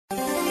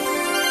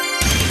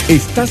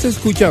Estás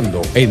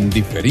escuchando en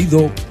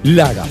diferido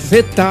La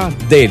Gaceta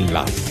de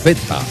la Z.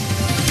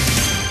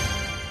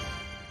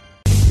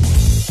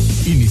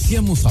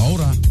 Iniciamos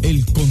ahora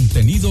el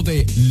contenido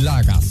de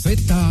La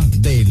Gaceta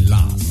de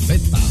la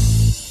Z.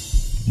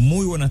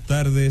 Muy buenas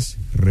tardes,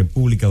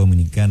 República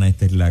Dominicana.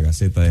 Esta es La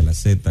Gaceta de la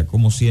Z,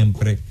 como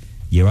siempre,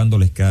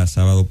 llevándoles cada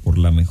sábado por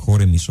la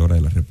mejor emisora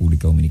de la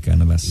República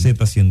Dominicana, la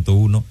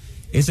Z101.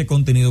 Ese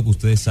contenido que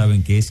ustedes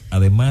saben que es,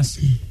 además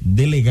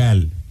de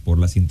legal por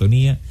la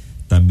sintonía,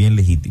 también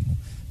legítimo.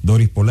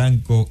 Doris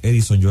Polanco,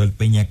 Edison Joel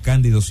Peña,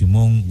 Cándido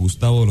Simón,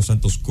 Gustavo de los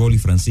Santos Col y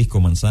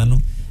Francisco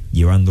Manzano,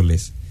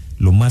 llevándoles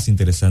lo más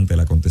interesante del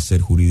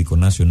acontecer jurídico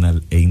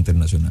nacional e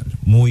internacional.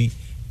 Muy,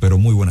 pero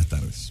muy buenas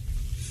tardes.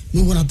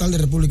 Muy buenas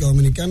tardes, República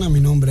Dominicana. Mi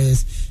nombre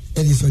es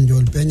Edison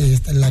Joel Peña y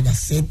esta es la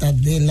Gaceta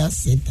de la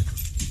Z.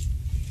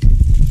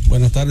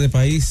 Buenas tardes,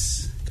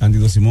 país.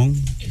 Cándido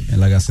Simón, en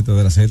la Gaceta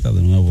de la Z,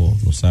 de nuevo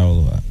los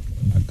sábados a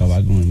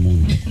acabar con el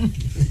mundo.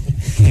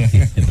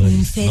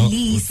 Un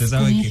feliz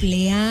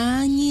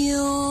cumpleaños.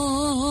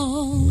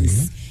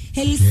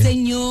 El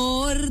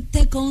Señor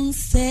te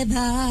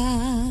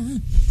conceda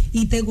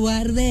y te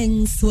guarde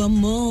en su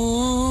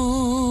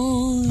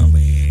amor.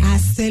 Amén.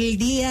 Hasta el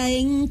día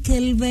en que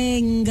Él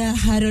venga,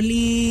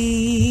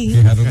 Jarolí,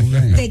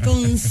 te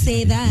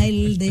conceda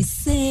el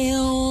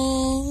deseo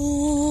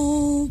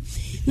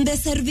de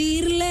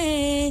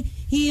servirle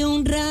y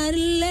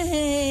honrarle.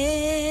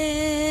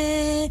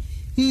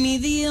 Mi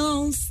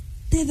Dios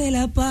te dé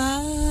la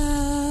paz,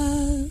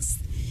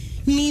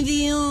 mi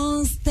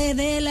Dios te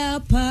dé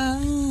la paz,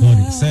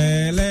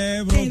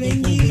 celebro te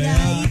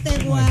bendiga y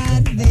te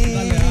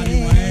guarde.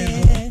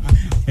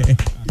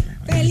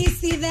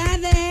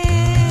 Felicidades.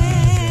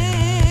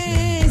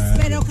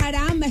 Pero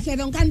caramba, es que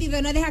don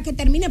Cándido no deja que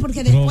termine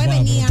porque después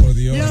venía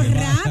lo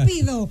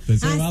rápido.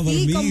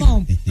 Así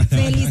como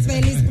feliz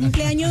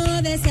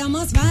cumpleaños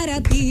deseamos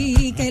para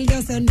ti, que el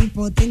Dios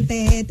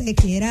omnipotente te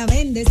quiera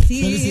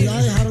bendecir.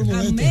 Felicidades, Harold.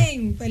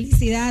 Amén.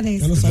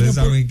 Felicidades. Ustedes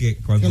saben que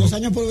los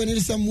años por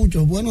venir sean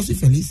muchos buenos y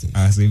felices.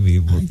 Así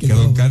mismo. Ay, que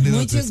don Cándido,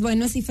 muchos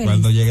buenos y felices.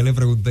 Cuando llegué le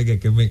pregunté que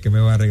qué me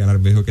va a regalar.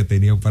 Me dijo que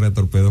tenía un par de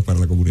torpedos para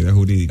la comunidad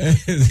jurídica.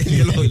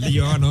 Yo lo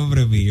llevaba a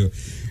nombre mío.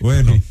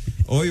 Bueno,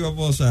 hoy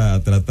vamos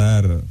a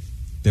tratar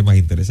temas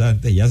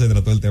interesantes. Ya se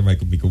trató el tema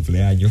de mi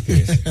cumpleaños, que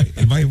es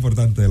el más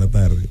importante de la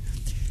tarde.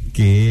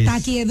 Que es, está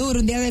aquí es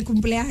duro un día de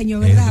cumpleaños,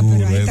 ¿verdad? Duro,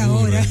 pero a esta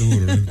hora. Es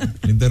duro.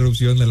 La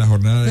interrupción de la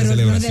jornada de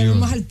celebración. Pero no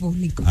debemos al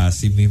público.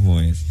 Así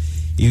mismo es.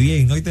 Y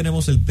bien, hoy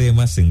tenemos el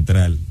tema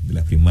central de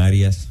las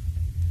primarias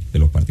de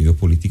los partidos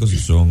políticos, si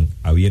son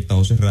abiertas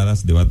o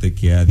cerradas, debate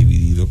que ha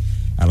dividido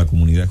a la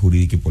comunidad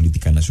jurídica y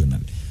política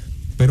nacional.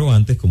 Pero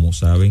antes, como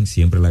saben,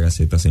 siempre la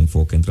Gaceta se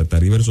enfoca en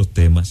tratar diversos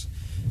temas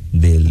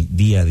del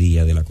día a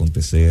día del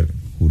acontecer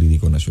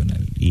jurídico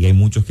nacional. Y hay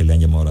muchos que le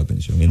han llamado la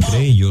atención.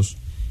 Entre ellos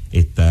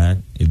está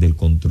el del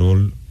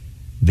control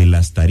de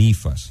las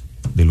tarifas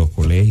de los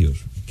colegios,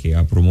 que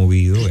ha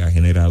promovido y ha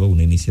generado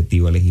una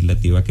iniciativa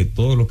legislativa que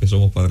todos los que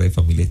somos padres de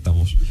familia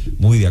estamos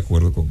muy de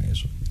acuerdo con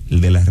eso.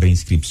 El de la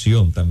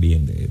reinscripción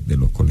también de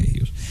los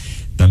colegios.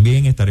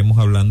 También estaremos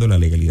hablando de la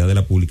legalidad de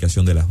la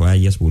publicación de las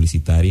vallas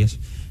publicitarias.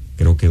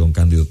 Creo que don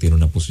Cándido tiene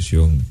una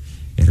posición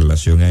en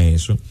relación a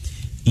eso.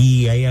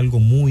 Y hay algo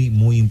muy,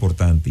 muy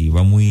importante y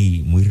va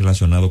muy, muy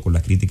relacionado con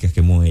las críticas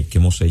que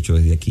hemos hecho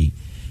desde aquí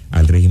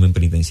al régimen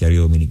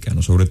penitenciario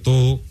dominicano, sobre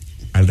todo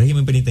al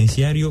régimen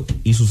penitenciario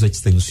y sus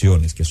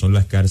extensiones, que son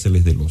las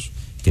cárceles de los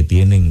que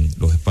tienen,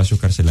 los espacios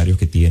carcelarios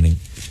que tienen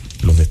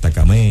los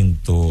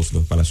destacamentos,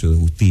 los palacios de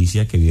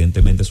justicia, que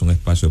evidentemente son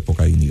espacios de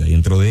poca dignidad. Y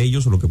dentro de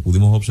ellos, lo que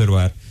pudimos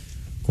observar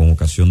con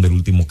ocasión del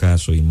último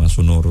caso y más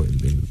sonoro,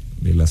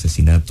 el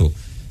asesinato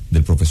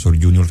del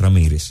profesor Junior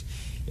Ramírez,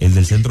 el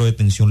del centro de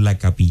detención La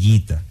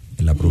Capillita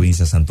en la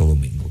provincia de Santo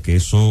Domingo, que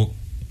eso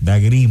da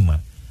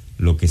grima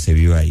lo que se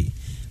vio ahí.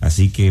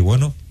 Así que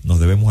bueno, nos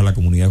debemos a la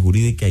comunidad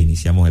jurídica e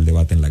iniciamos el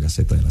debate en la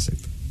Gaceta de la Z.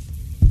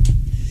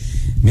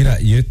 Mira,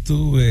 yo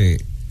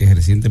estuve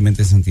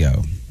recientemente en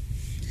Santiago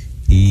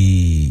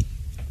y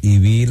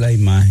vi la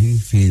imagen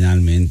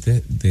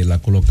finalmente de la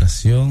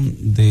colocación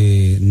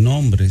de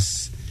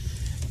nombres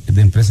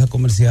de empresas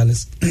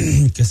comerciales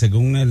que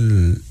según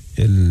el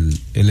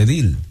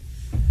edil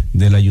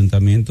del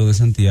Ayuntamiento de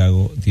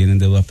Santiago tienen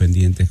deudas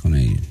pendientes con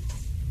ellos.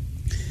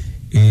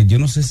 Yo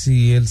no sé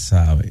si él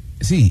sabe.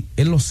 Sí,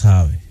 él lo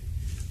sabe,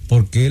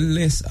 porque él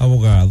es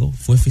abogado,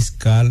 fue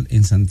fiscal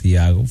en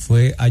Santiago,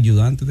 fue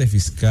ayudante de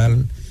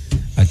fiscal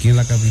aquí en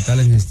la capital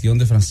en gestión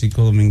de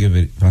Francisco Domínguez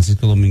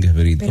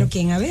Berito. ¿Pero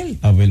quién, Abel?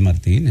 Abel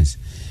Martínez.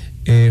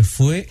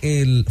 Fue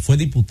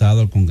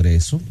diputado al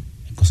Congreso,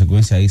 en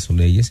consecuencia hizo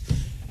leyes.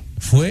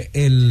 Fue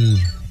el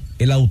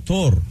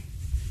autor,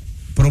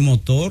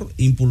 promotor,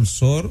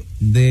 impulsor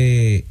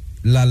de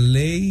la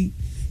ley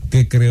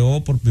que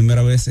creó por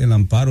primera vez el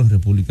amparo en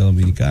República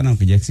Dominicana,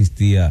 aunque ya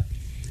existía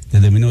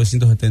desde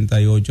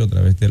 1978 a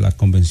través de la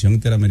Convención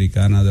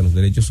Interamericana de los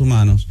Derechos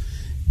Humanos,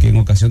 que en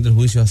ocasión del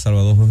juicio a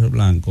Salvador Jorge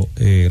Blanco,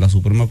 la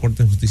Suprema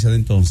Corte de Justicia de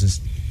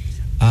entonces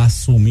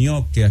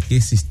asumió que aquí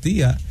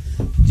existía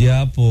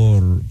ya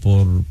por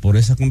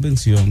esa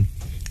convención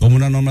como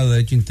una norma de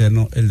derecho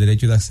interno el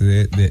derecho de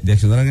acceder, de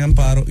accionar en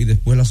amparo, y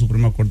después la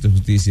Suprema Corte de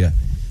Justicia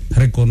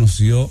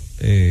reconoció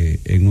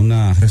en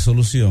una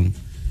resolución,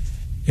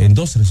 en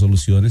 2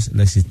 resoluciones,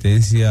 la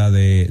existencia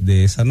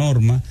de esa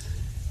norma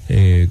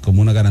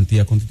como una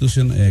garantía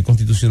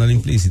constitucional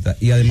implícita,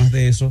 y además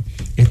de eso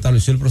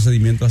estableció el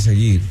procedimiento a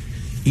seguir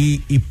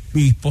y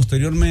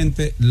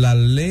posteriormente la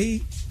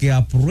ley que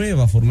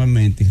aprueba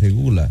formalmente y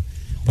regula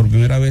por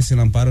primera vez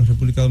el amparo en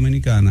República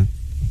Dominicana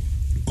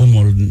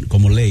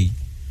como ley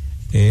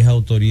es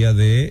autoría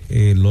de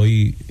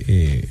Eloy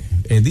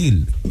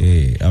Edil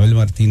Abel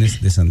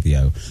Martínez de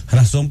Santiago,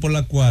 razón por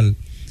la cual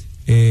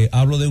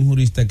hablo de un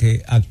jurista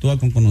que actúa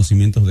con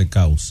conocimientos de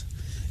causa.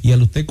 Y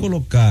al usted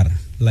colocar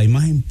la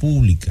imagen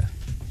pública,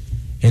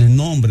 el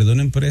nombre de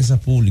una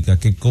empresa pública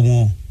que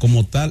como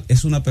tal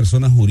es una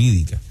persona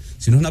jurídica,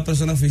 si no es una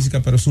persona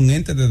física, pero es un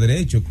ente de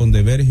derecho con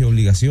deberes y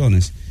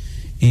obligaciones,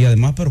 y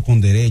además pero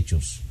con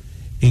derechos,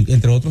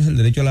 entre otros el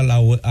derecho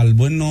al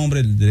buen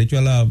nombre, el derecho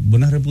a la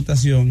buena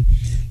reputación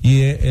y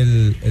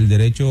el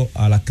derecho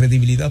a la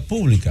credibilidad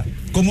pública,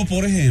 como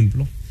por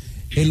ejemplo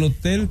el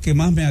hotel que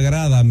más me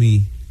agrada a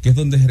mí, que es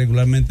donde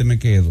regularmente me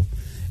quedo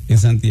en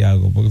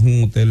Santiago, porque es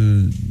un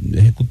hotel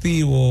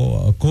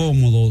ejecutivo,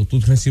 cómodo, tú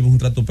recibes un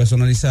trato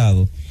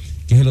personalizado,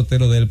 que es el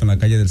Hotel Odelpa en la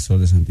calle del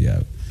Sol de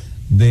Santiago,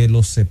 de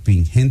los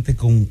Cepín, gente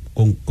con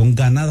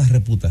ganada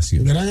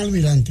reputación. Gran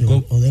Almirante,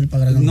 Odelpa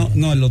Gran Almirante.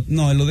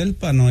 No, el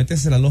Odelpa no, este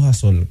es el Aloha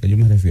Sol, que yo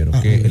me refiero,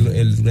 que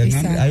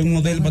hay un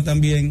Odelpa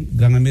también,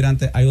 Gran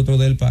Almirante, hay otro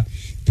Odelpa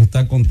que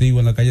está contigo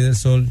en la calle del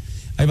Sol.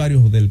 Hay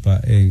varios Odelpa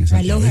en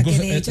Santiago. Aloha, que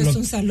de hecho es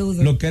un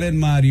saludo. Lo que era el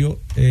Mario,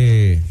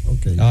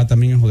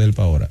 también es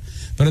Odelpa ahora.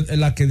 Pero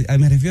la que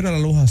me refiero a la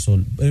Aloha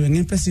Sol, en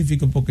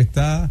específico porque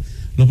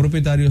los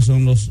propietarios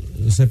son los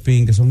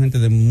Cepín, que son gente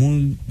de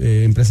muy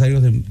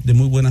empresarios de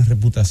muy buena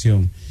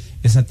reputación.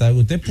 Exacto.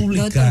 Usted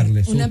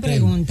publicarle. Doctor, una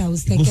pregunta,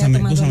 usted escúchame,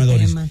 que ha tomado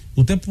el tema.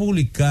 Usted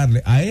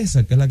publicarle a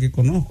esa, que es la que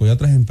conozco, y a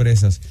otras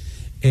empresas,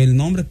 el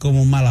nombre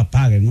como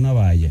Malapaga en una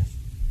valla.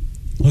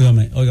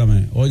 Óigame.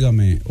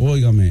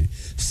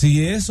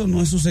 Si eso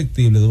no es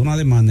susceptible de una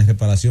demanda de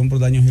reparación por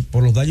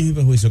los daños y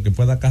perjuicios que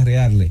pueda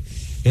acarrearle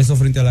eso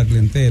frente a la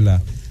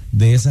clientela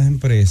de esas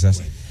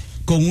empresas,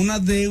 con una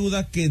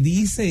deuda que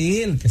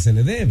dice él que se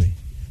le debe,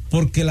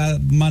 porque la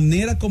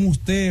manera como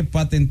usted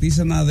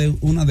patentiza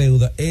una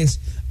deuda es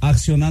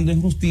accionando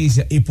en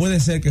justicia, y puede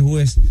ser que el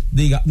juez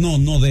diga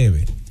no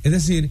debe. Es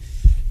decir,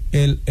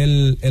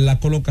 la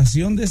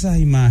colocación de esas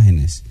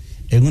imágenes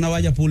en una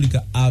valla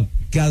pública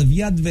que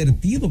había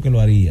advertido que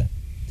lo haría,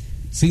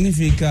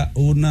 significa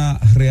una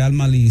real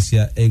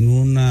malicia en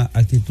una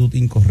actitud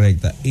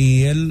incorrecta.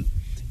 Y el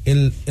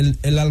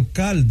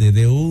alcalde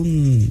de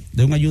un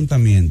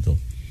ayuntamiento,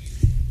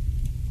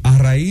 a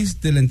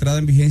raíz de la entrada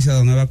en vigencia de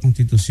la nueva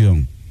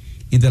constitución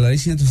y de la ley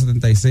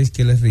 176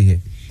 que les rige,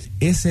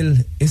 es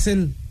el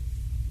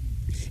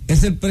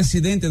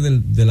presidente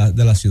de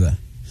la ciudad.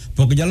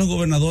 Porque ya los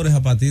gobernadores,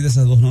 a partir de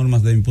esas 2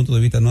 normas, de mi punto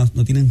de vista, no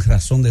tienen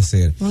razón de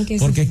ser.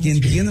 Porque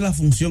quien tiene la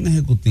función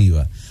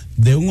ejecutiva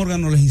de un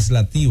órgano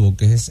legislativo,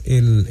 que es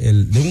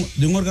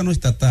de un órgano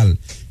estatal,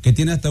 que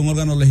tiene hasta un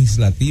órgano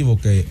legislativo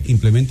que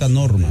implementa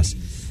normas,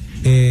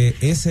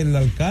 es el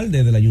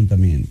alcalde del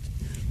ayuntamiento.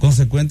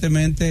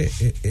 Consecuentemente,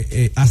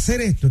 hacer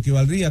esto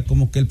equivaldría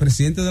como que el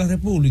presidente de la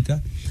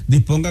República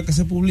disponga que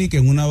se publique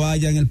en una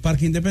valla en el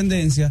Parque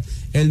Independencia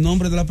el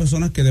nombre de las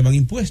personas que deban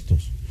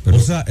impuestos. Pero, o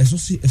sea, eso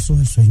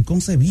es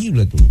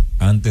inconcebible, tú.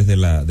 Antes de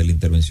la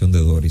intervención de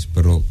Doris,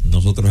 pero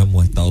nosotros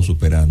hemos estado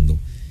superando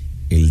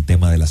el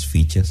tema de las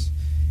fichas.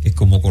 Es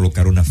como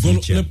colocar una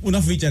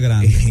ficha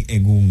grande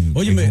en un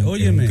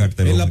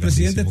cartel. En la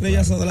Presidenta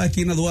Estrella de la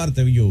esquina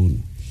Duarte Villo 1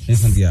 en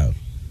Santiago.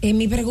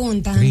 Mi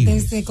pregunta,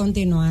 antes de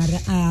continuar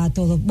a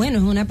todo, bueno,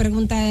 es una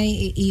pregunta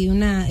y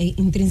una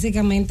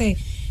intrínsecamente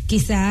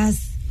quizás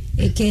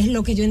qué es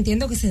lo que yo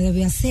entiendo que se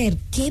debe hacer.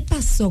 ¿Qué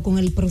pasó con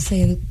el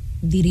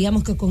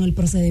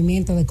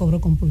procedimiento de cobro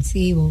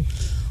compulsivo?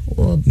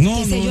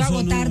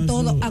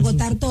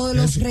 Agotar todos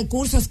los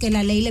recursos que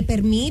la ley le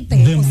permite.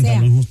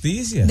 Demandarlo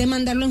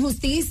en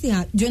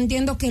justicia. Yo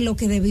entiendo que lo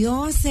que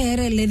debió hacer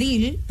el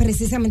edil,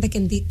 precisamente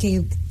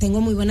que tengo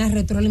muy buena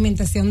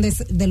retroalimentación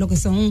de lo que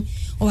son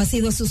o ha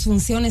sido sus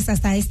funciones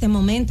hasta este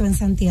momento en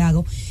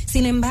Santiago.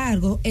 Sin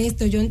embargo,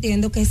 esto yo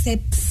entiendo que se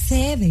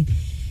excede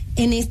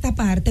en esta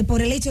parte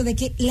por el hecho de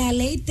que la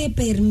ley te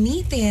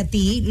permite a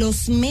ti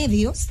los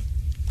medios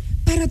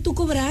para tú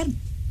cobrar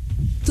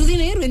tu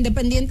dinero,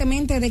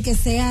 independientemente de que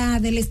sea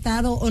del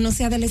Estado o no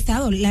sea del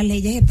Estado. Las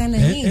leyes están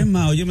ahí.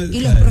 Y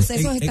los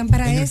procesos están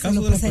para eso.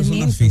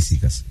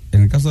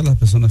 En el caso de las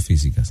personas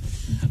físicas,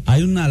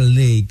 hay una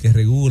ley que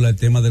regula el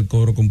tema del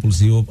cobro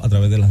compulsivo a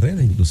través de las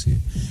redes, inclusive.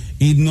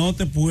 Y no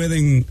te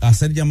pueden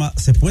hacer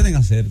llamadas, se pueden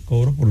hacer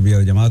cobros por vía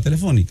de llamadas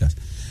telefónicas.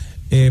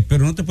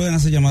 Pero no te pueden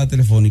hacer llamadas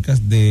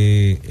telefónicas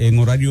en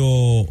horario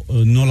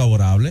no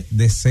laborable,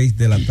 de 6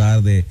 de la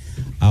tarde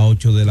a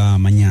 8 de la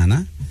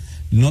mañana.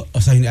 No,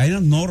 o sea, hay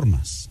unas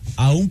normas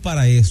aún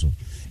para eso.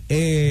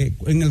 En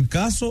el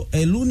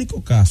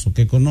único caso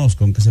que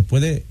conozco en que se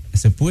puede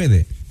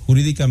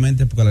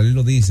jurídicamente, porque la ley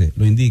lo dice,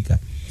 lo indica,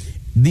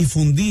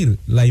 difundir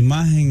la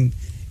imagen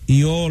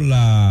y o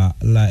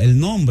el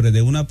nombre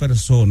de una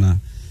persona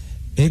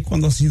es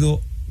cuando ha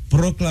sido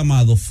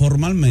proclamado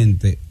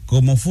formalmente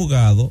como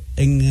fugado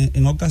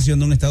en ocasión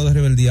de un estado de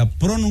rebeldía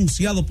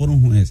pronunciado por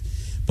un juez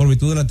por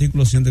virtud del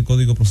artículo 100 del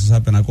Código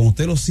Procesal Penal. Cuando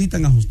usted lo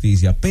citan a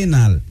justicia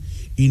penal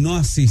y no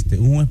asiste,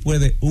 un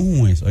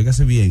juez,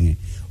 óigase bien,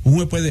 un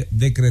juez puede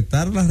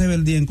decretar la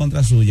rebeldía en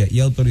contra suya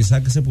y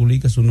autorizar que se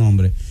publique su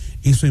nombre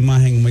y su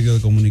imagen en un medio de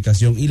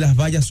comunicación, y las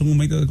vallas son un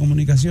medio de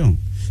comunicación.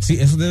 Sí,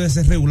 eso debe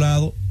ser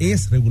regulado,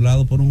 es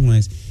regulado por un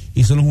juez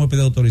y solo un juez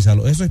puede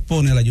autorizarlo. Eso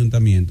expone al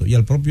ayuntamiento y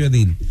al propio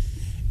edil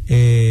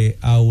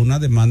a una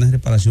demanda de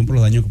reparación por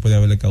los daños que puede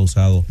haberle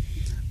causado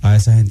a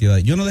esas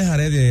entidades. Yo no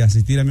dejaré de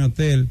asistir a mi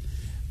hotel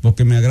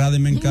porque me agrada y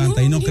me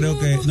encanta, y no creo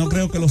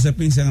que los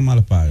CEPIN sean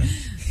malos pagas.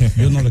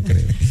 Yo no le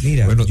creo.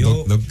 Mira, bueno,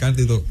 don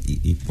Cándido,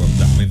 y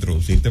déjame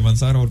introducirte,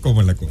 Manzano,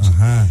 ¿cómo es la cosa?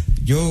 Ajá.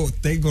 Yo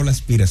tengo la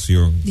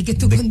aspiración de que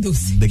tú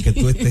conduces, de que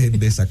tú estés en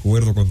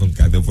desacuerdo con don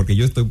Cándido, porque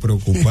yo estoy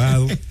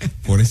preocupado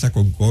por esa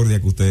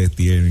concordia que ustedes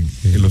tienen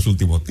en los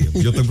últimos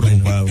tiempos. Yo estoy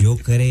preocupado. Bueno, yo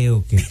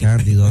creo que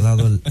Cándido ha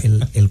dado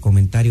el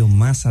comentario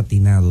más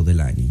atinado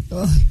del año.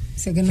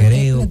 Sé que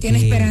no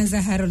tiene esperanza,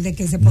 Harold, de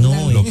que se ponga.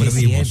 No, lo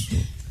perdimos.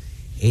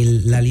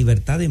 La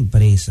libertad de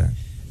empresa,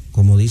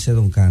 como dice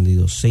don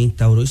Cándido, se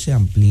instauró y se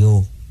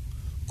amplió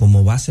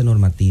como base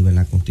normativa en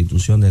la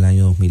Constitución del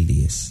año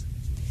 2010.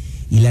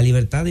 Y la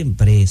libertad de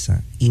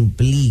empresa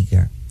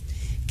implica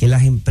que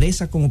las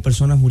empresas como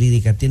personas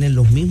jurídicas tienen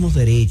los mismos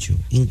derechos,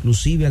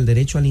 inclusive al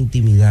derecho a la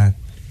intimidad.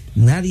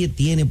 Nadie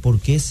tiene por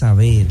qué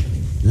saber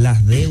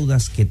las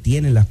deudas que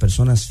tienen las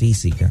personas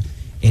físicas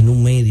en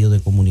un medio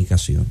de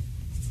comunicación.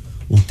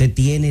 Usted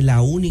tiene,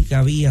 la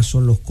única vía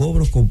son los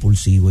cobros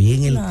compulsivos, y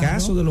en el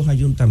caso de los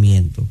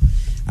ayuntamientos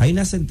hay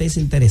una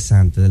sentencia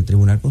interesante del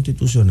Tribunal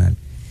Constitucional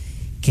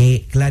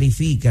que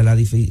clarifica la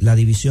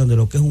división de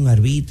lo que es un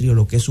arbitrio,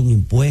 lo que es un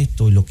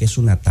impuesto y lo que es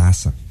una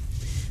tasa.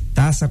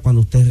 Tasa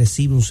cuando usted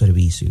recibe un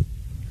servicio,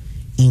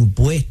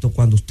 impuesto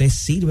cuando usted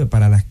sirve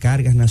para las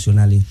cargas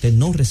nacionales y usted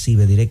no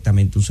recibe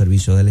directamente un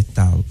servicio del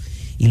Estado,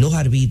 y los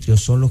arbitrios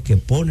son los que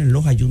ponen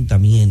los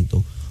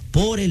ayuntamientos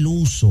por el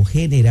uso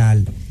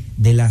general de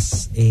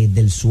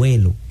del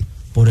suelo,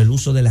 por el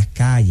uso de las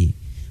calles,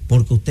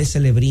 porque usted se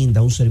le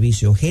brinda un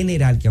servicio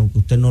general que aunque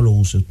usted no lo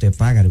use, usted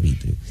paga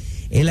arbitrio.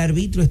 El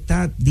arbitrio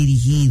está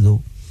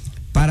dirigido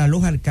para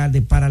los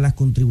alcaldes, para las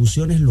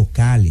contribuciones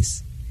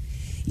locales.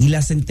 Y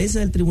la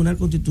sentencia del Tribunal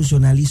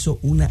Constitucional hizo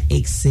una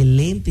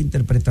excelente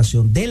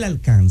interpretación del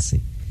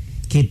alcance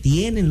que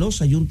tienen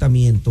los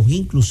ayuntamientos,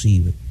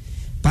 inclusive,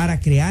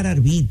 para crear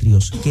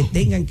arbitrios que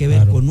tengan que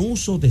ver con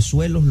uso de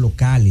suelos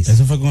locales.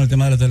 Eso fue con el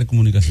tema de las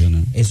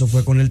telecomunicaciones. Eso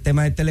fue con el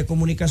tema de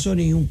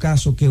telecomunicaciones, y un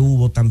caso que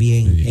hubo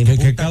también en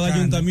que cada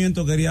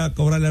ayuntamiento quería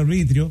cobrarle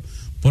arbitrio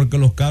porque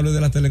los cables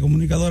de las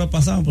telecomunicadoras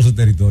pasaban por su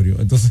territorio.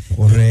 Entonces,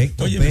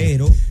 correcto, oye,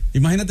 pero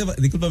imagínate,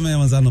 discúlpame,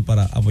 Manzano,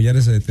 para apoyar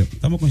ese tema.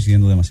 Estamos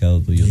coincidiendo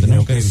demasiado tú y yo.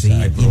 Tenemos que sí,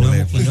 y no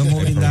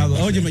hemos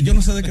brindado. Óyeme, yo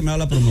no sé de qué me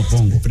habla, pero me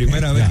pongo.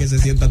 Primera vez que se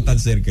sientan tan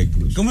cerca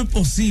incluso. ¿Cómo es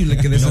posible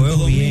que de Santo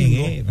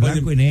Domingo, bien,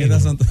 blanco y negro?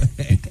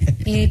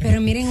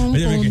 Pero miren un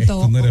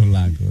punto. Tú no eres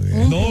blanco.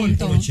 Un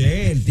punto.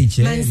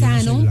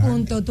 Manzano, un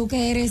punto. Tú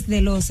que eres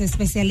de los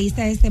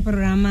especialistas de este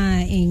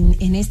programa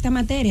en esta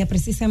materia,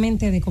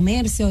 precisamente de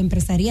comercio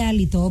empresarial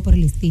y todo por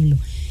el estilo.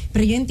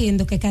 Pero yo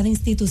entiendo que cada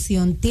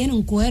institución tiene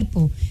un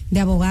cuerpo de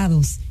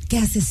abogados que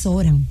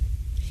asesoran.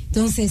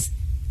 Entonces,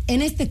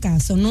 en este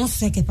caso, no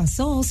sé qué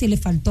pasó, si le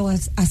faltó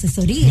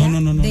asesoría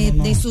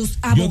de sus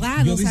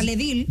abogados al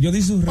edil. Yo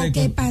di su récord.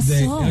 ¿Qué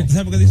pasó?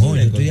 ¿Sabes por qué dice su récord?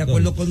 Yo estoy de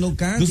acuerdo con don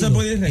Cándido. ¿Tú sabes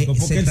por qué dice récord?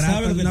 Porque se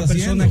trata de una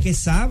persona que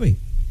sabe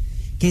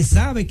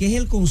que es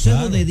el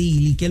consejo de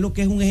edil y que es lo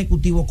que es un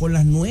ejecutivo con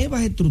las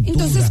nuevas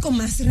estructuras. Entonces, con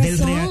más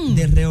razón.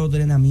 Del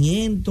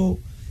reordenamiento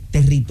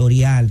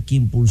territorial que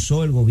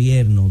impulsó el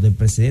gobierno del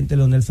presidente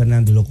Leonel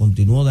Fernández y lo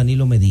continuó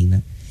Danilo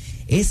Medina,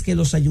 es que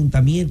los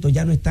ayuntamientos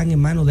ya no están en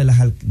manos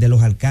de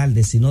los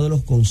alcaldes, sino de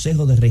los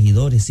consejos de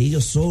regidores, y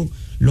ellos son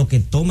los que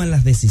toman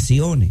las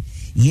decisiones.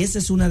 Y esa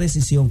es una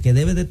decisión que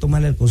debe de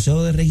tomar el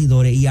consejo de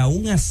regidores, y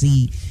aún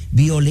así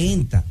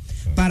violenta.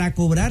 Para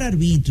cobrar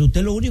arbitrio,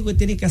 usted lo único que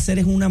tiene que hacer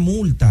es una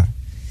multa,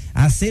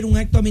 hacer un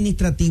acto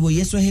administrativo, y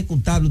eso es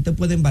ejecutable. Usted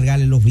puede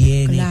embargarle los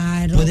bienes,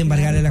 puede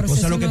embargarle las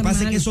cosas. Lo que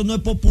pasa es que eso no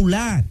es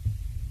popular.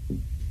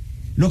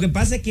 Lo que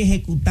pasa es que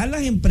ejecutar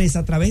las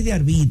empresas a través de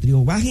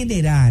arbitrio va a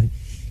generar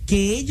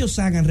que ellos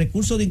hagan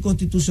recursos de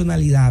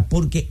inconstitucionalidad,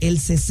 porque el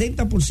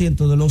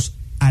 60% de los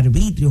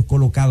arbitrios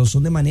colocados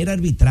son de manera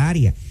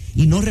arbitraria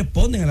y no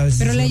responden a la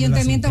decisión. Pero el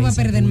ayuntamiento va a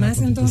perder más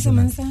entonces,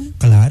 Manzano.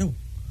 Claro.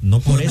 No,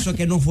 por eso es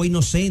que no fue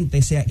inocente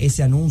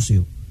ese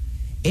anuncio.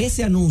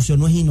 Ese anuncio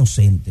no es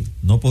inocente.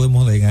 No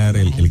podemos negar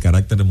el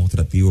carácter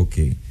demostrativo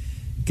que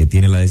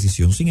tiene la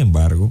decisión. Sin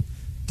embargo,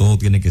 todo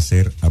tiene que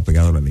ser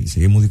apegado a la ley.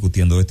 Seguimos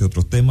discutiendo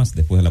otros temas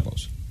después de la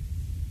pausa.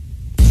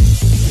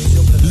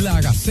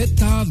 La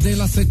Gaceta de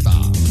la Z.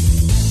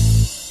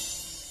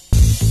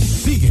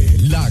 Sigue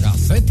la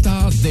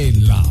Gaceta de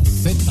la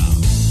Z.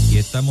 Y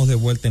estamos de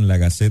vuelta en la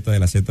Gaceta de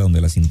la Z, donde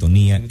la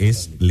sintonía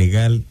es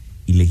legal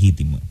y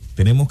legítima.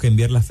 Tenemos que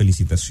enviar las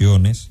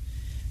felicitaciones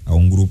a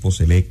un grupo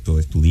selecto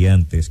de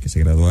estudiantes que se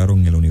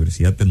graduaron en la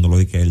Universidad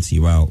Tecnológica del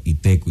Cibao,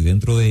 ITECO, y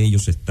dentro de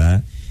ellos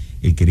está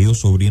el querido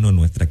sobrino de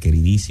nuestra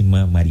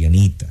queridísima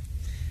Marianita,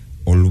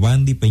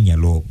 Olvandi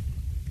Peñaló,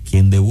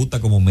 quien debuta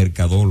como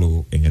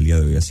mercadólogo en el día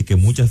de hoy. Así que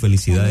muchas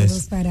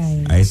felicidades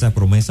a esa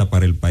promesa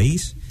para el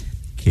país,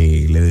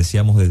 que le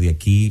deseamos desde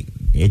aquí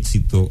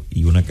éxito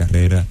y una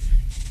carrera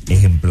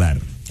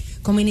ejemplar.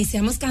 Como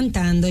iniciamos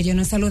cantando, yo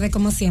no saludé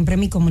como siempre a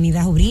mi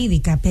comunidad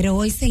jurídica, pero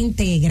hoy se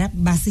integra,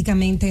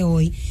 básicamente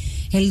hoy,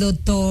 el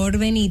doctor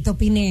Benito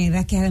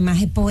Pineda, que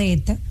además es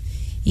poeta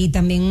y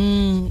también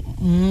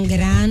un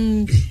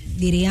gran,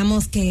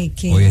 diríamos que...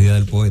 Hoy es Día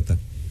del Poeta.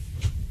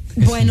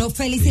 Bueno,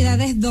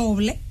 felicidades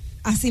doble.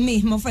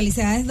 Asimismo,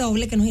 felicidades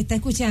doble que nos está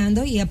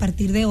escuchando, y a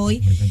partir de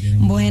hoy,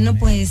 bueno,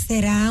 pues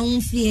será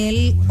un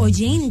fiel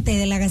oyente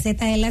de la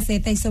Gaceta de la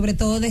Z, y sobre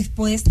todo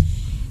después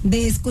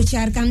de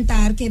escuchar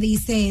cantar, que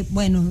dice,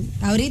 bueno,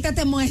 ahorita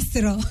te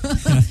muestro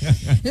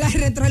las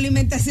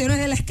retroalimentaciones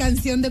de las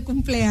canciones de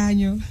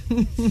cumpleaños.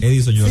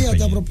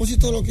 Fíjate, a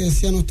propósito de lo que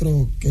decía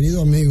nuestro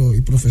querido amigo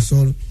y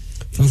profesor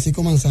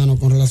Francisco Manzano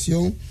con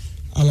relación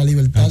a la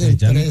libertad de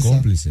empresa.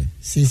 Cómplice.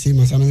 Sí,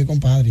 Manzano es mi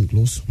compadre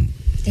incluso.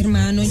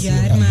 Hermano, sí,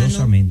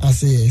 hermano.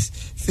 Así es.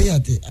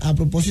 Fíjate, a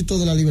propósito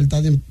de la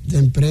libertad de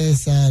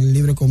empresa, el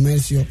libre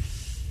comercio,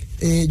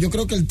 yo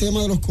creo que el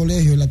tema de los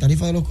colegios, la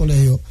tarifa de los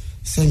colegios,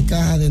 se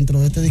encaja dentro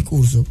de este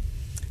discurso.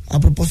 A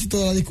propósito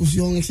de la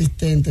discusión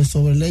existente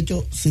sobre el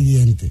hecho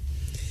siguiente: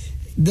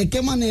 ¿de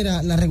qué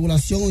manera la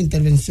regulación o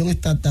intervención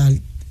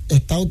estatal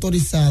está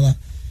autorizada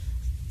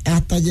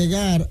hasta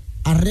llegar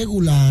a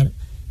regular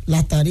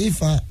las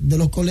tarifas de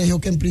los colegios,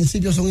 que en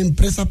principio son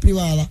empresas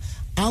privadas,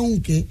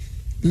 aunque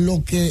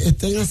lo que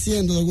estén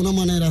haciendo de alguna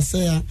manera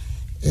sea,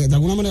 de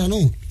alguna manera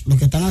no, lo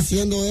que están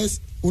haciendo es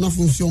una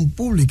función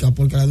pública,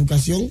 porque la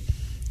educación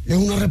es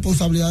una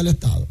responsabilidad del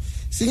Estado?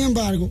 Sin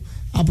embargo,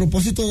 a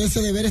propósito de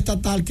ese deber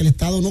estatal que el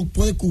Estado no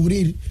puede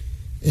cubrir,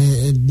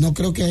 no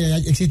creo que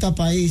exista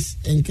país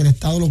en que el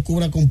Estado lo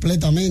cubra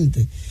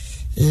completamente,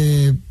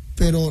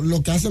 pero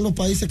lo que hacen los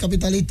países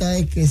capitalistas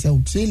es que se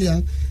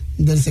auxilian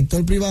del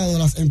sector privado, de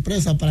las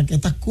empresas, para que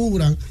éstas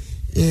cubran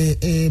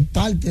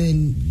parte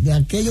de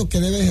aquello que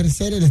debe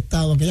ejercer el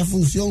Estado, aquella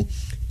función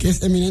que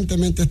es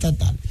eminentemente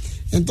estatal.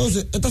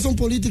 Entonces, estas son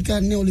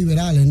políticas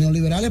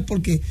neoliberales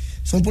porque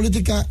son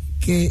políticas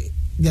que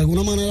de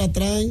alguna manera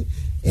traen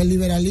el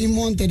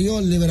liberalismo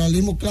anterior, el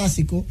liberalismo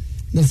clásico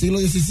del siglo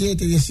XVII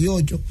y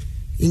XVIII,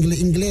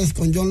 inglés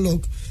con John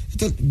Locke.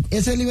 Entonces,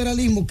 ese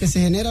liberalismo que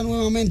se genera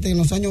nuevamente en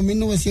los años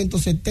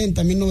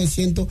 1970,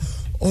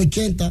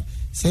 1980,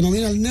 se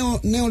denomina el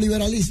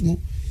neoliberalismo,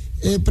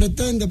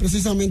 pretende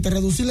precisamente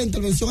reducir la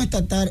intervención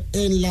estatal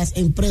en las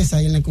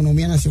empresas y en la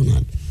economía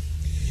nacional.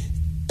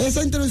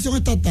 Esa intervención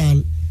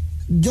estatal,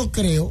 yo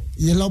creo,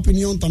 y es la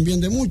opinión también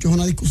de muchos, es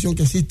una discusión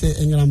que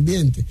existe en el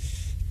ambiente,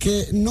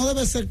 que no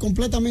debe ser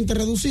completamente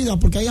reducida,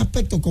 porque hay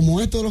aspectos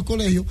como esto de los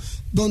colegios,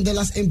 donde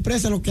las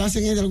empresas lo que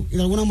hacen es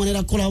de alguna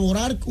manera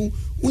colaborar con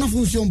una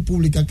función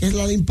pública, que es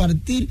la de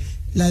impartir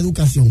la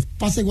educación.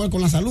 Pasa igual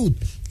con la salud,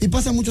 y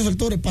pasa en muchos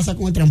sectores, pasa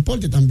con el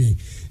transporte también.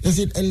 Es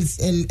decir,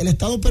 el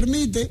Estado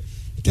permite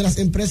que las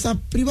empresas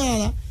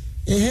privadas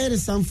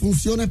ejerzan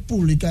funciones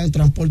públicas, el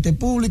transporte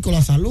público,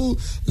 la salud,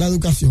 la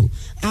educación.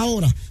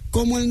 Ahora,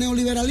 como el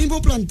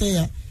neoliberalismo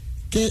plantea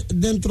que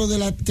dentro de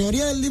la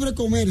teoría del libre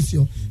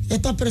comercio,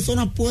 estas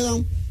personas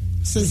puedan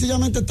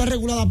sencillamente estar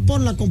reguladas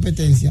por la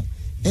competencia,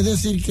 es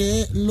decir,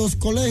 que los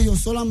colegios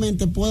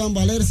solamente puedan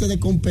valerse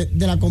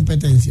de la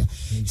competencia.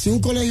 Si un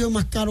colegio es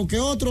más caro que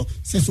otro,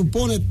 se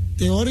supone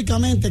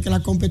teóricamente que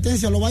la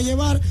competencia lo va a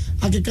llevar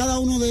a que cada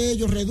uno de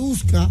ellos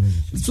reduzca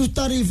sus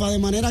tarifas, de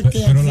manera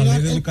que pero la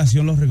ley de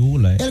educación lo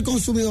regula. El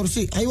consumidor,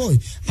 sí, ahí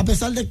voy. A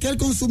pesar de que el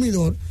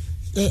consumidor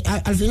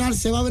al final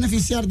se va a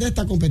beneficiar de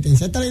esta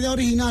competencia. Esta es la idea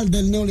original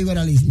del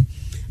neoliberalismo.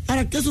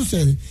 Ahora, ¿qué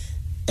sucede?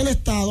 El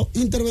Estado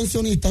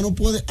intervencionista no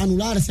puede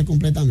anularse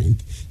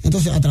completamente.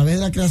 Entonces, a través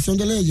de la creación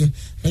de leyes,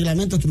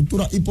 reglamentos,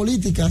 estructuras y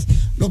políticas,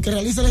 lo que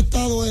realiza el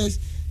Estado es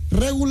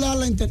regular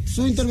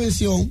su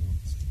intervención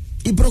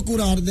y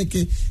procurar de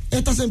que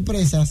estas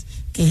empresas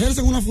que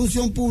ejercen una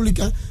función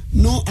pública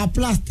no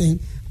aplasten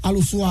al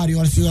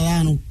usuario, al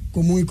ciudadano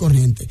común y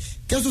corriente.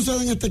 ¿Qué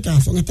sucede en este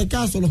caso? En este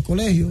caso, los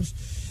colegios,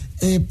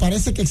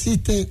 parece que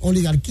existe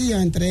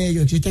oligarquía entre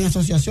ellos, existen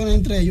asociaciones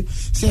entre ellos,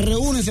 se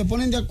reúnen, se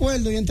ponen de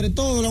acuerdo y entre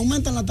todos le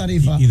aumentan la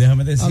tarifa. Y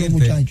déjame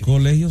decirte,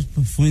 colegios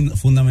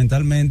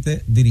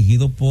fundamentalmente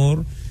dirigidos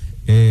por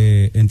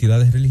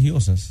entidades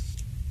religiosas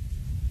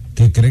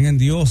que creen en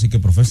Dios y que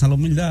profesan la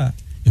humildad,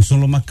 y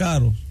son los más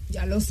caros,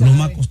 los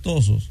más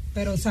costosos.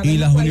 Pero y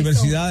las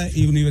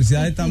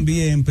universidades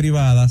también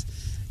privadas,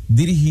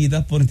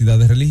 dirigidas por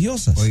entidades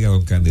religiosas. Oiga,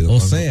 don Cándido,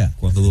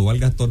 cuando Duvall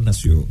Gastón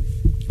nació,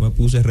 yo me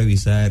puse a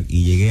revisar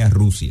y llegué a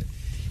Rusia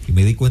y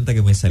me di cuenta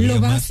que me salía ¿Lo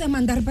vas a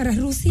mandar para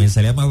Rusia? Me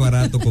salía más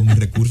barato con mis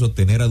recursos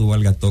tener a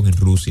Duvall Gastón en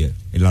Rusia,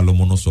 en la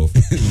Lomonosov,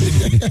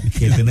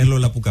 que tenerlo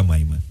en la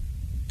Pucamaima.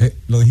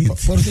 Lo dijiste.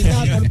 Por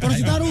citar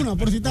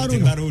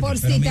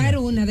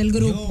una del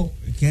grupo.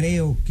 Yo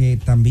creo que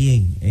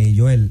también,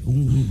 Joel,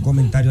 un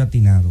comentario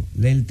atinado.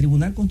 El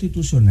Tribunal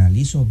Constitucional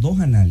hizo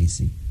 2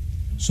 análisis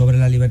sobre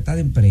la libertad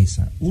de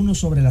empresa, uno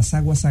sobre las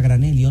aguas a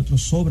granel y otro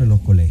sobre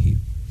los colegios,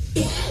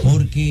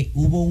 porque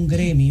hubo un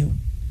gremio,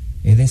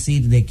 es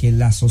decir, de que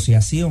la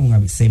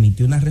asociación se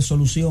emitió una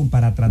resolución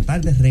para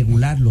tratar de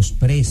regular los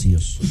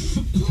precios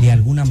de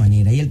alguna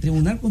manera, y el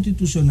Tribunal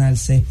Constitucional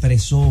se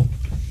expresó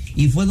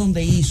y fue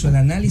donde hizo el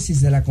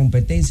análisis de la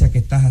competencia que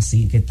estás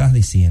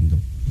diciendo,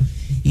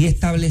 y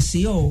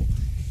estableció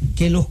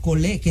que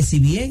que si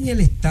bien el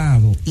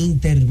Estado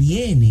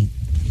interviene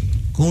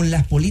con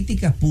las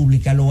políticas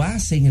públicas, lo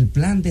hace en el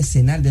Plan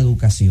Decenal de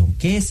Educación.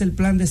 ¿Qué es el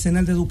Plan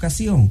Decenal de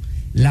Educación?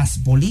 Las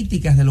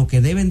políticas de lo que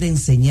deben de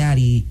enseñar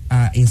y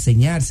a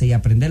enseñarse y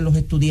aprender los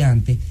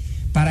estudiantes,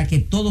 para que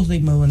todos de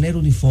manera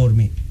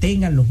uniforme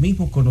tengan los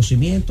mismos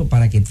conocimientos,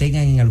 para que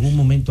tengan en algún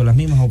momento las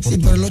mismas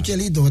oportunidades. Sí, pero es los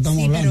chelitos que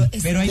estamos hablando.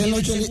 Pero ahí viene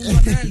el segundo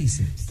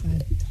análisis.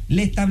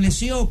 Le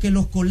estableció que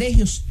los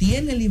colegios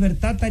tienen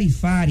libertad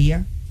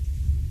tarifaria,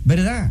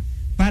 ¿verdad?,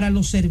 para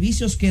los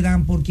servicios que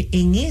dan, porque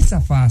en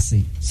esa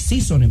fase sí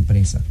son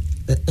empresas.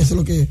 Eso es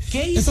lo que...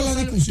 Esa es la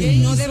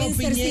discusión. No deben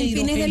ser sin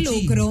fines de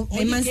lucro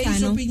en Manzano. ¿Qué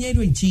hizo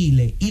Piñeiro en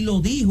Chile? Y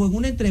lo dijo en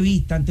una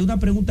entrevista ante una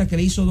pregunta que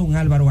le hizo don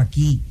Álvaro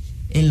aquí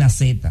en la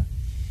Z.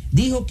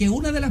 Dijo que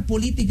una de las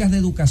políticas de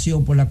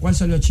educación por la cual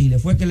salió a Chile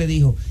fue que le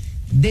dijo: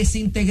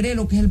 desintegré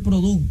lo que es el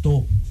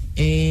producto,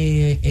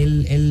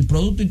 el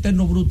Producto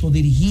Interno Bruto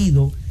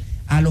dirigido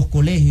a los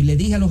colegios, y le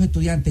dije a los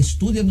estudiantes: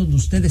 estudien donde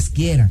ustedes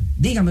quieran,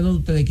 díganme donde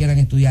ustedes quieran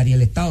estudiar, y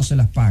el Estado se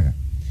las paga.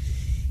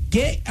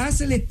 ¿Qué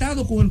hace el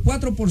Estado con el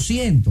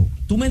 4%?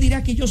 Tú me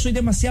dirás que yo soy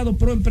demasiado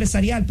pro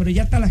empresarial, pero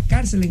ya las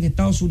cárceles en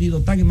Estados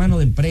Unidos están en manos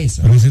de empresas.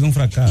 Pero ha sido un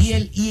fracaso.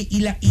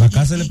 La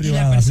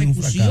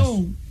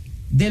persecución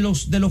de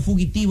los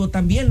fugitivos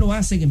también lo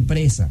hacen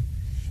empresas.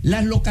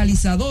 Las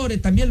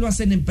localizadores también lo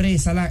hacen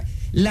empresas.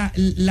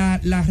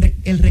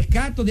 El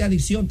rescate de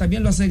adicción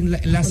también lo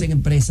hacen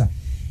empresas.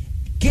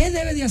 ¿Qué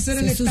debe de hacer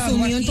el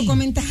Estado aquí? En tu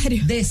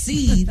comentario.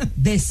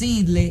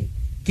 Decirle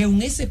que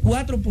un ese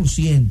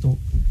 4%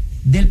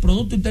 del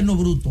Producto Interno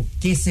Bruto,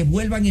 que se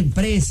vuelvan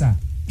empresas,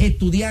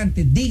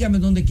 estudiantes, dígame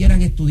dónde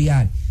quieran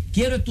estudiar.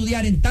 Quiero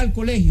estudiar en tal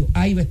colegio,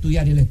 ahí va a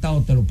estudiar y el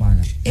Estado te lo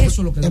paga.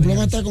 Eso es lo que el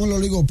problema está con el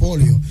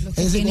oligopolio.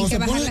 Es decir,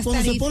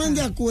 cuando se ponen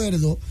de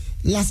acuerdo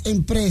las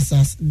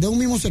empresas de un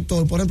mismo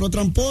sector, por ejemplo,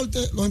 transporte,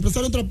 los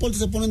empresarios de transporte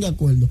se ponen de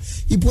acuerdo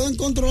y pueden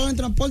controlar el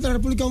transporte de la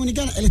República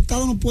Dominicana. El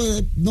Estado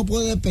no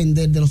puede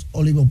depender de los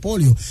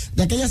oligopolios,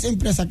 de aquellas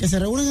empresas que se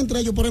reúnen entre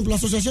ellos, por ejemplo, la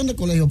Asociación de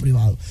Colegios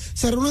Privados,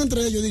 se reúnen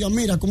entre ellos y digan: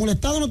 mira, como el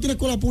Estado no tiene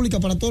escuela pública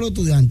para todos los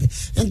estudiantes,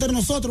 entre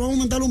nosotros vamos a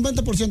aumentar un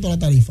 20% la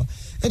tarifa.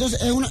 Entonces,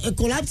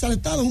 colapsa el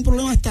Estado, es un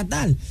problema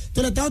estatal. Entonces,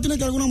 el Estado tiene que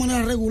de alguna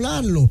manera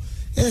regularlo.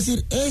 Es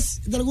decir,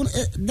 es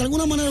de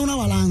alguna manera una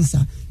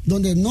balanza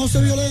donde no se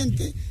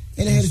violente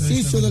el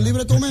ejercicio del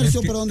libre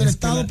comercio, pero donde el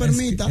Estado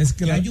permita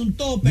que hay un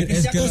tope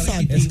que sea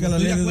competitivo. Es que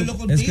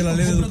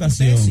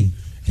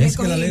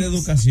la ley de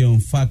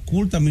educación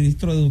faculta al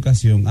ministro de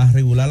Educación a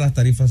regular las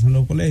tarifas en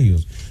los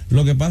colegios.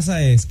 Lo que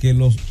pasa es que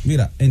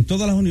en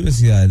todas las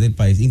universidades del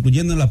país,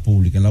 incluyendo en la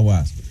pública, en la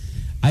UAS,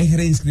 hay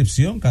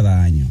reinscripción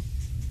cada año.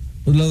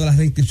 Pues lo de la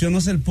reinscripción no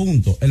es el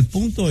punto. El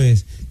punto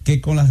es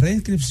que con la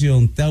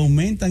reinscripción te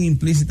aumentan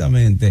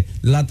implícitamente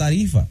la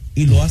tarifa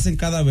y lo hacen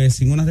cada vez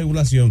sin una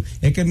regulación.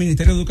 Es que el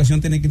Ministerio de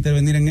Educación tiene que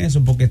intervenir en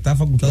eso porque está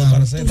facultado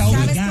para hacerlo. ¿Tú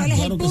sabes cuál es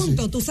el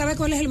punto? ¿Tú sabes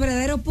cuál es el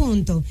verdadero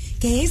punto?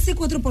 Que ese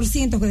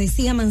 4% que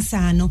decía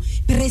Manzano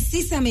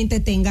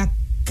precisamente tenga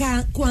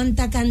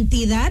cuanta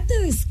cantidad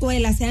de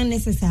escuelas sean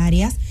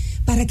necesarias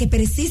para que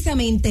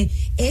precisamente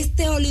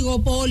este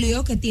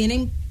oligopolio que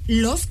tienen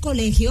los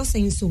colegios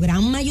en su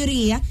gran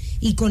mayoría,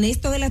 y con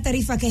esto de la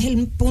tarifa, que es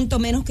el punto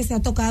menos que se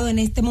ha tocado en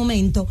este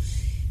momento,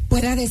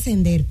 pueda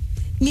descender.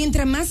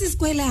 Mientras más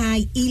escuelas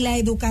hay y la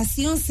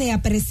educación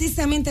sea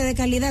precisamente de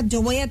calidad,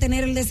 yo voy a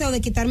tener el deseo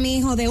de quitar a mi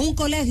hijo de un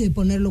colegio y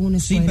ponerlo en una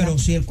escuela.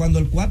 Sí, pero cuando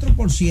el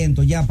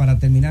 4%, ya para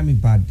terminar mi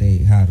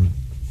parte, Harold,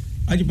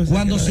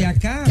 cuando se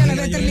acaba que lo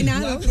había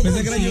terminado,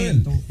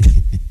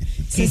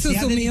 que se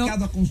ha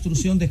dedicado a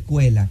construcción de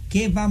escuelas,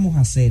 ¿qué vamos a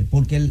hacer?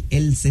 Porque el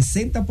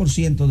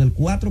 60% del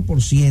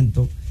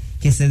 4%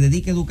 que se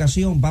dedica a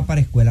educación va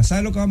para escuelas.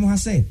 ¿Sabe lo que vamos a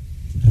hacer?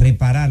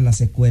 Reparar las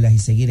escuelas y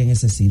seguir en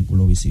ese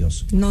círculo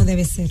vicioso. No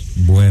debe ser.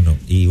 Bueno,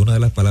 y una de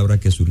las palabras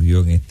que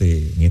surgió en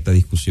esta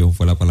discusión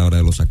fue la palabra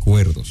de los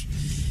acuerdos.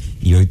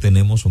 Y hoy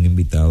tenemos un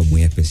invitado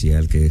muy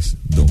especial que es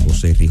don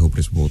José Rijo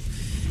Presbot,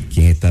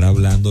 quien estará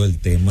hablando del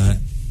tema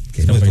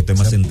que es nuestro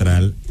tema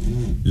central: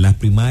 las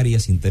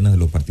primarias internas de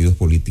los partidos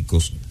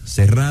políticos,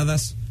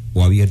 cerradas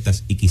o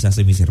abiertas y quizás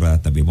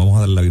semicerradas también. Vamos a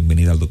darle la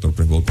bienvenida al doctor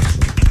Presbot.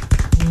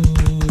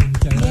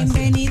 Muchas gracias.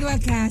 Bienvenido a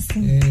casa.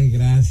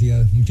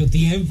 Gracias, mucho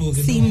tiempo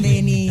que sin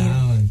venir.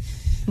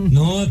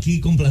 No,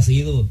 aquí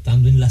complacido,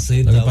 estando en la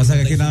Z. Lo que pasa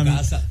es que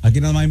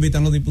aquí nada más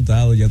invitan los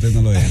diputados, ya usted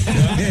no lo es.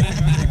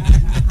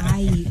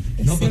 Ay,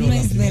 no, pero no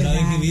la es primera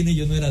verdad. vez que vine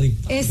yo no era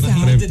diputado. Exacto.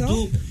 Imagínate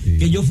tú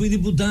Que yo fui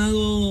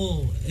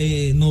diputado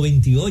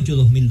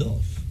 98-2002.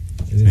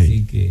 Es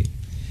decir, que...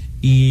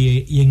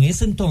 Y en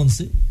ese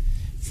entonces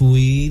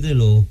fui de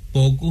los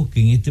pocos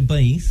que en este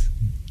país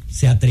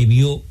se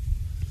atrevió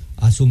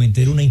a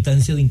someter una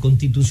instancia de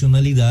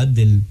inconstitucionalidad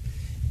del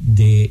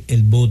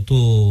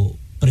voto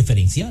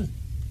preferencial.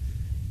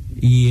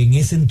 Y en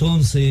ese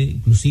entonces,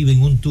 inclusive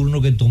en un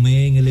turno que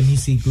tomé en el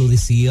hemiciclo,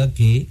 decía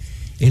que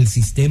el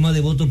sistema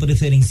de voto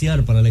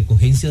preferencial para la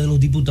escogencia de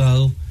los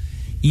diputados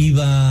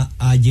iba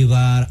a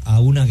llevar a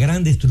una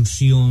gran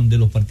destrucción de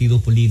los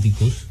partidos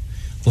políticos,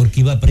 porque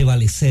iba a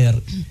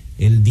prevalecer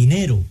el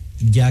dinero,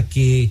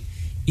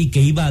 y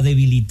que iba a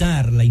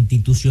debilitar la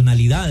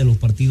institucionalidad de los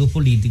partidos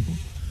políticos,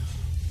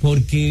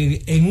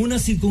 porque en una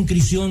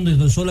circunscripción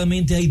donde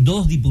solamente hay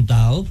 2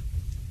 diputados,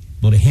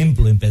 por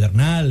ejemplo en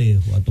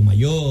Pedernales o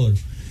Atomayor,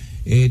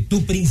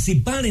 tu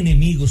principal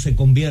enemigo se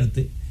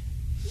convierte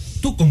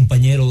tu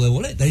compañero de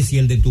boleta, es decir,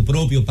 el de tu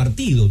propio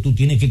partido. Tú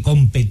tienes que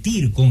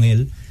competir con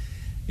él,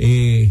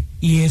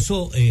 y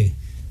eso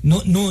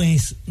no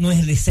es la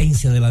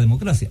esencia de la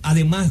democracia.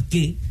 Además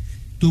que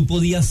tú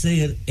podías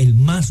ser el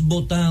más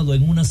votado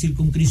en una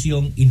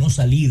circunscripción y no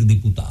salir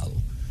diputado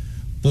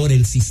por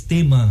el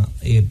sistema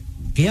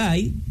que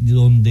hay,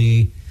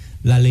 donde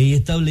la ley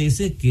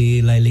establece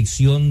que la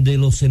elección de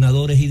los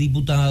senadores y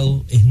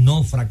diputados es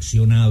no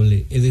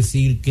fraccionable, es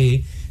decir,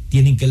 que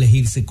tienen que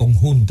elegirse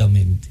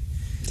conjuntamente.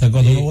 O sea,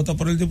 cuando uno vota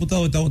por el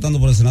diputado, está votando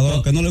por el senador,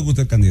 aunque no le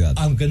guste el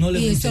candidato. Aunque no le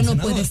guste el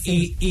senador.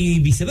 Y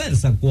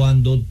viceversa,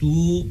 cuando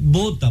tú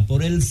votas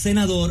por el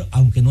senador,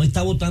 aunque no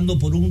está votando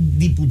por un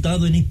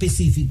diputado en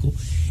específico,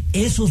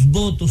 esos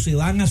votos se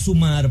van a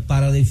sumar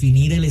para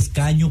definir el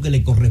escaño que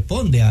le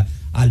corresponde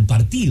al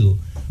partido.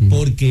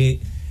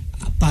 Porque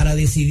para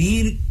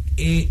decidir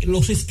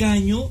los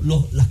escaños,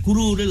 las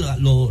curules,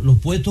 los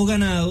puestos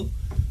ganados,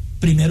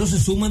 primero se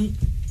suman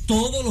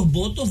todos los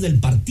votos del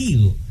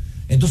partido.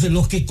 Entonces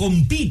los que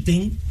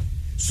compiten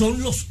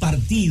son los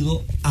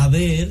partidos a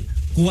ver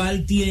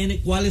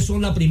cuáles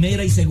son la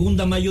primera y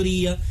segunda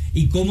mayoría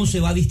y cómo se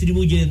va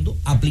distribuyendo,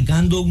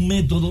 aplicando un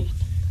método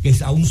que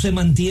aún se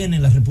mantiene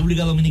en la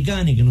República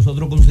Dominicana y que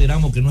nosotros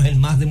consideramos que no es el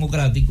más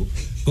democrático,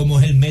 como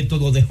es el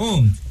método de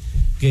Hunt,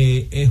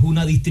 que es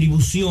una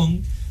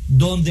distribución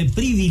donde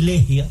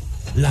privilegia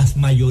las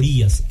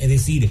mayorías. Es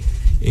decir,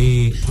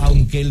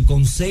 aunque el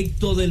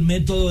concepto del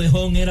método de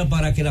Hunt era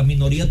para que la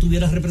minoría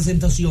tuviera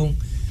representación,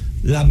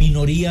 la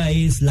minoría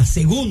es la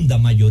segunda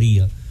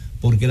mayoría,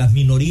 porque las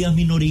minorías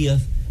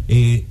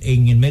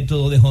en el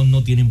método de Hunt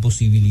no tienen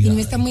posibilidad. ¿Y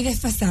no está muy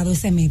desfasado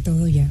ese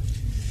método ya?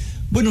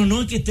 Bueno,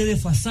 no es que esté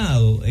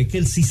desfasado, es que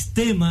el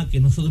sistema que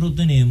nosotros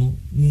tenemos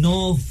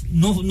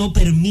no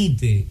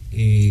permite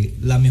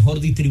la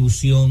mejor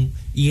distribución,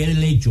 y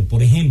el hecho,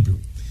 por ejemplo,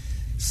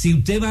 si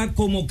usted va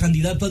como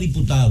candidato a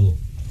diputado,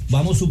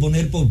 vamos a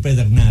suponer por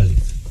Pedernales,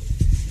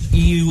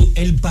 y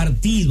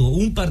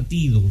un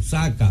partido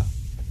saca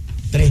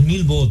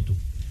 3,000 votos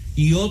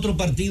y otro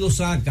partido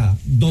saca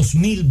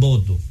 2,000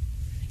 votos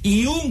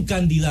y un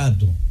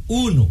candidato,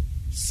 uno,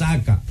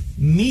 saca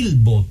 1,000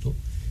 votos,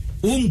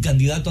 un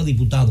candidato a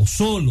diputado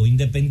solo,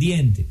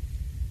 independiente,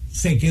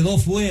 se quedó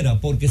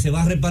fuera porque se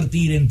va a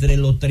repartir entre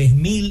los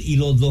 3,000 y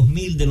los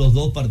 2,000 de los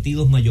dos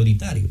partidos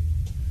mayoritarios.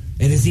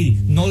 Es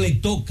decir, no le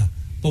toca,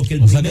 porque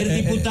el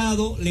primer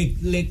diputado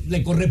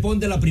le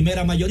corresponde a la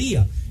primera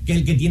mayoría, que es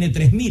el que tiene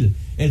 3,000.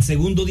 El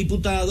segundo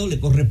diputado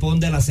le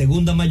corresponde a la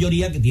segunda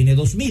mayoría, que tiene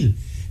 2,000.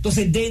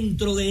 Entonces,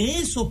 dentro de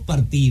esos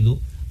partidos,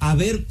 a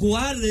ver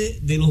cuál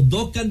de los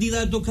dos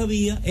candidatos que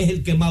había es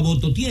el que más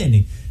votos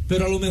tiene.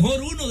 Pero a lo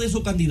mejor uno de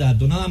esos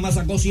candidatos nada más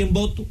sacó 100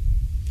 votos.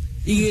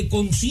 Y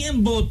con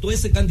 100 votos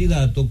ese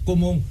candidato,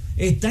 como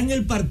está en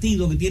el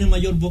partido que tiene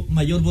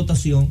mayor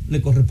votación,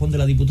 le corresponde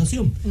la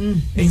diputación.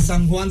 En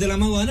San Juan de la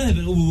Maguana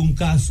hubo un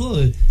caso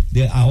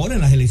de ahora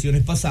en las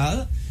elecciones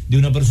pasadas de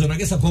una persona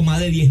que sacó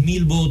más de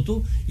 10,000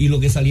 votos y lo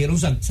que salieron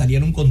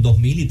con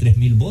 2,000 y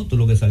 3,000 votos,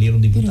 lo que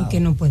salieron diputados.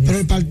 Pero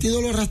el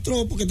partido lo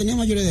arrastró porque tenía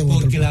mayoría de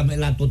votos. Porque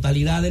la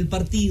totalidad del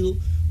partido,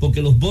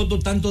 porque los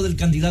votos tanto del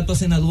candidato a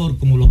senador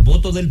como los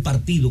votos del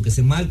partido que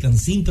se marcan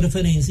sin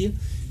preferencia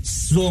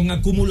son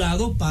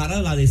acumulados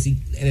para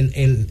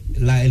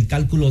el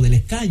cálculo del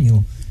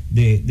escaño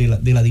de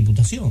la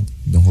diputación.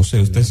 Don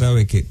José, usted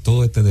sabe que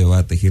todo este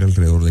debate gira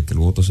alrededor de que el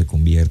voto se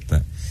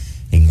convierta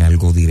en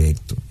algo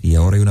directo, y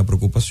ahora hay una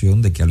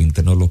preocupación de que a lo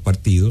interno de los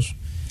partidos,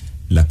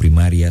 las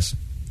primarias,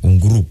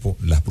 un grupo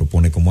las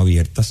propone como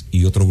abiertas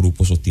y otro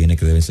grupo sostiene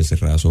que deben ser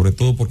cerradas, sobre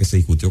todo porque se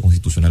discutió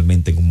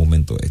constitucionalmente en un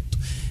momento de esto.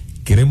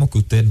 Queremos que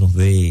usted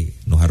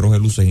nos arroje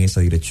luz en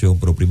esa dirección,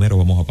 pero primero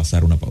vamos a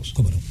pasar una pausa.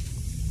 ¿Cómo no?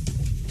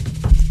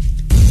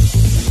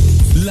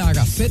 La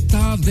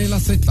Gaceta de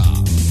la Z.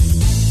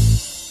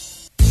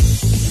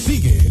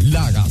 Sigue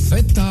la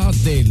Gaceta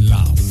de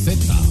la Z.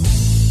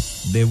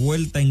 De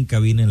vuelta en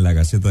cabina en la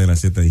Gaceta de la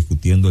Z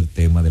discutiendo el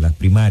tema de las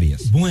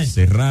primarias. Bueno.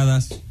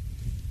 Cerradas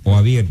o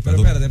abiertas.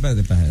 Pero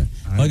espérate.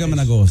 Óigame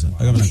una cosa.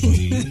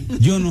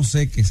 Yo no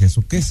sé qué es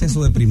eso. ¿Qué es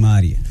eso de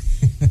primaria?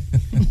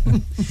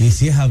 Y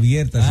si es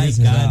abierta, si es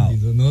cerrada.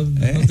 Cándido, no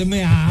te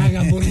me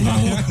hagas, por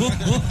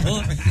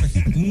favor.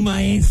 Un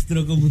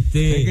maestro como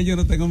usted. Es que yo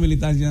no tengo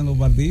militancia en los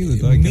partidos.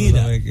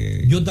 Mira,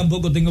 yo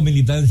tampoco tengo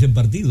militancia en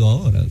partido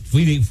ahora.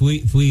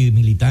 Fui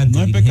militante.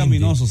 No es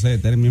pecaminoso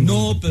ser término.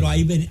 No, pero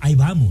ahí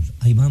vamos.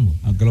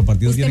 Aunque los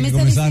partidos tienen que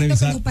comenzar a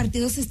revisar. Que los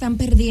partidos se están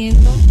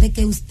perdiendo de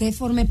que usted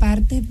forme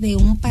parte de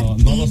un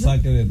partido. No lo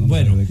saque de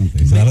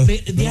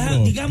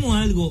contexto. Digamos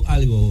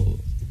algo.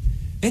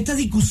 Esta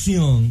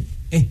discusión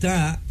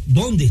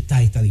 ¿dónde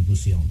está esta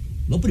discusión?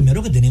 Lo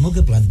primero que tenemos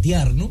que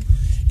plantearnos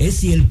es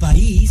si el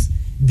país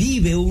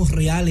vive un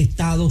real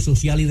Estado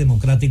social y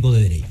democrático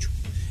de derecho.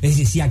 Es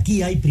decir, si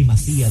aquí hay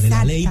primacía de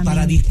la ley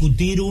para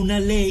discutir una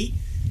ley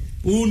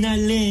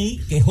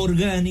que es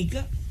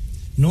orgánica,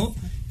 ¿no?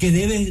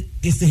 Que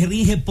se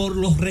rige por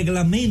los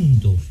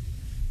reglamentos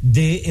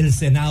del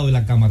Senado y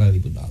la Cámara de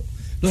Diputados.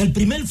 Entonces, el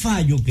primer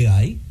fallo que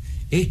hay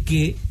es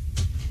que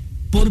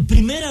por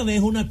primera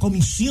vez una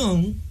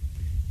comisión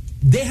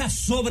deja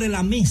sobre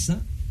la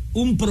mesa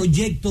un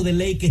proyecto de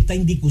ley que está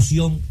en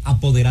discusión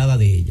apoderada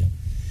de ella.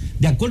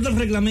 De acuerdo al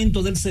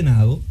reglamento del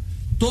Senado,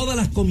 todas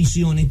las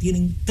comisiones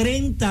tienen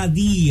 30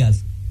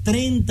 días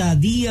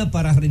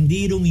para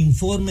rendir un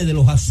informe de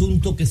los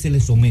asuntos que se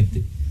les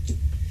somete.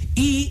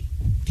 Y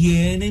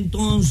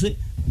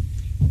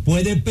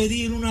puede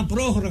pedir una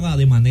prórroga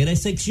de manera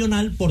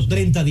excepcional por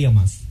 30 días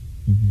más.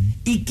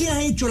 ¿Y qué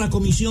ha hecho la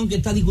comisión que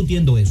está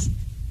discutiendo eso?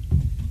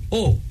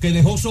 Que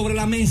dejó sobre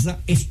la mesa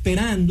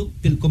esperando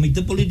que el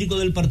Comité Político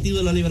del Partido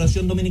de la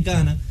Liberación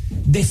Dominicana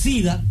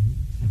decida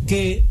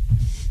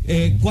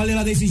cuál es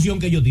la decisión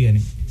que ellos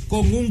tienen,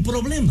 con un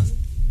problema,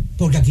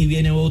 porque aquí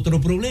viene otro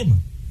problema.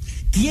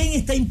 ¿Quién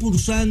está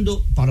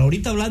impulsando, para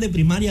ahorita hablar de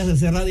primarias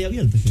cerradas y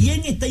abiertas,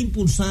 quién está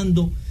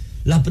impulsando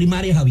las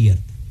primarias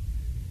abiertas?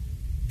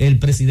 El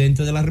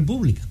presidente de la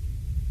República.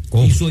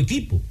 ¿Cómo? Y su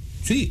equipo.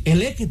 Sí,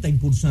 él es que está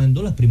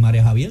impulsando las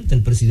primarias abiertas,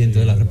 el presidente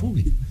de la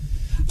República.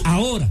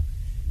 Ahora,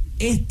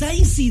 está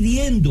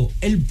incidiendo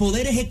el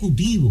Poder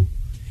Ejecutivo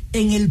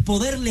en el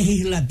Poder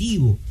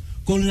Legislativo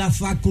con la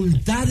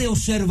facultad de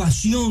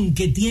observación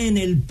que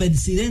tiene el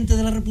presidente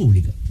de la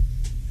República.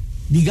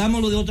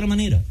 Digámoslo de otra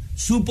manera.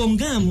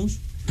 Supongamos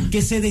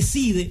que se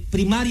decide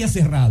primaria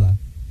cerrada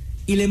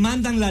y le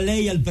mandan la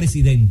ley al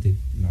presidente.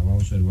 La va a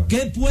observar.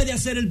 ¿Qué puede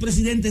hacer el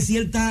presidente si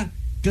él está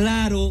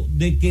claro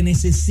de que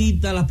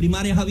necesita las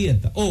primarias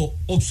abiertas? O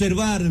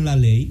observar la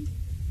ley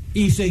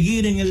y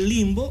seguir en el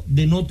limbo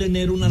de no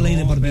tener una ley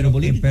de partido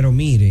político. Pero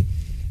mire,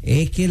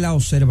 es que la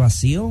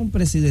observación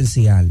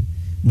presidencial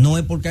no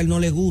es porque a él no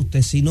le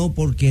guste, sino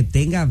porque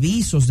tenga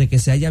avisos de que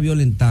se haya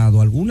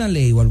violentado alguna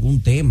ley o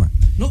algún tema.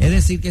 Es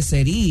decir, que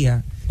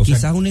sería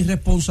quizás una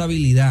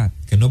irresponsabilidad.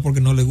 Que no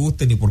porque no le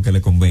guste ni porque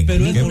le convenga.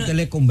 Pero es porque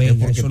le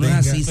convenga, eso no es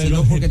así,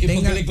 sino porque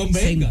tenga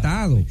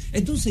sentado.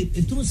 Entonces,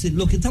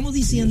 lo que estamos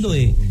diciendo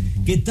es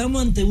que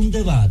estamos ante un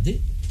debate,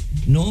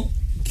 ¿no?,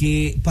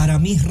 que para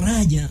mí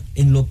raya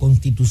en lo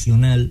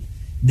constitucional,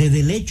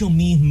 desde el hecho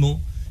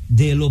mismo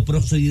de lo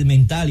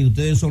procedimental, y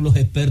ustedes son los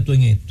expertos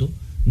en esto,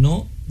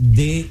 ¿no?,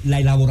 de la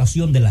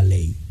elaboración de la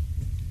ley.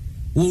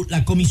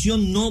 La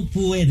comisión no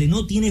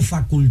tiene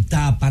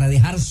facultad para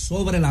dejar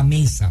sobre la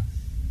mesa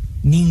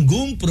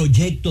ningún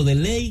proyecto de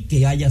ley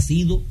que haya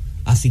sido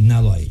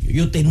asignado a ellos.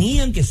 Ellos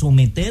tenían que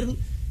someter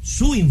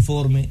su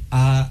informe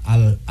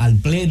al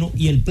Pleno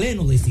y el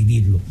Pleno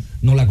decidirlo,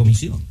 no la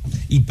comisión.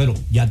 Pero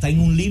ya está en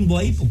un limbo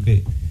ahí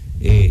porque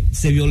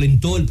se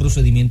violentó el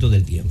procedimiento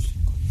del tiempo.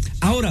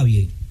 Ahora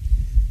bien,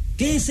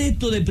 ¿qué es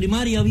esto de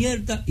primaria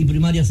abierta y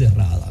primaria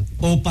cerrada?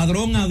 O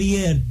padrón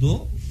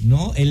abierto,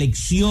 ¿no?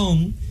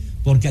 Elección,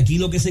 porque aquí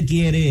lo que se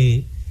quiere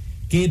es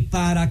que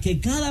para que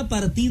cada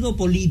partido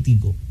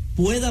político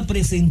pueda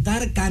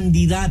presentar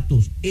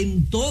candidatos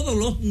en todos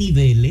los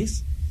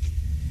niveles,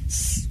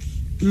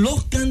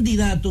 los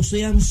candidatos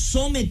sean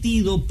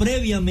sometidos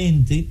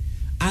previamente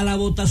a la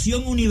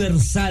votación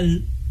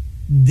universal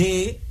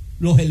de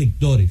los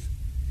electores,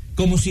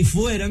 como si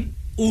fueran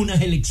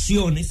unas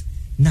elecciones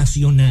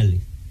nacionales.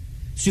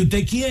 Si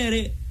usted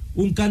quiere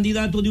un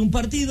candidato de un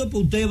partido,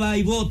 pues usted va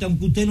y vota,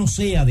 aunque usted no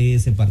sea de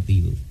ese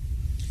partido.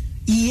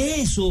 Y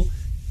eso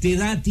te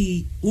da a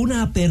ti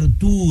una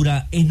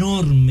apertura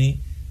enorme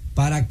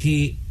para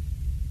que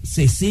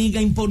se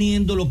siga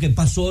imponiendo lo que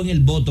pasó en el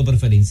voto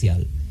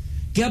preferencial.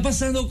 ¿Qué ha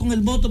pasado con el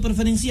voto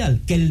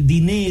preferencial? Que el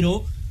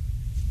dinero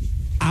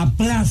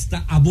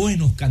aplasta a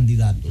buenos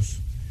candidatos.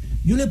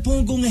 Yo le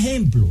pongo un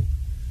ejemplo.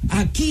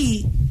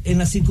 Aquí, en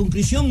la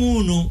circunscripción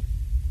 1,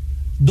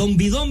 don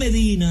Vidó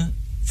Medina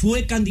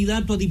fue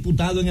candidato a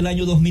diputado en el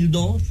año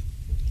 2002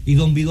 y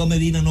don Vidó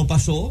Medina no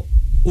pasó,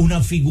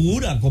 una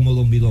figura como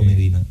don Vidó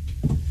Medina.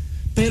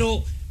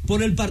 Pero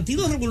por el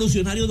Partido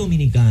Revolucionario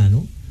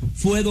Dominicano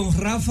fue don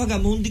Rafa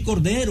Gamundi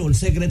Cordero, el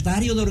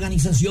secretario de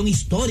organización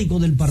histórico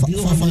del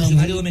Partido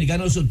Revolucionario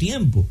Dominicano de su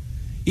tiempo.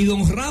 Y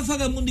don Rafa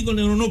Gamundi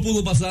Cordero no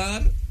pudo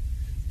pasar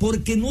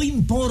porque no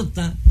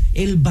importa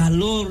el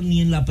valor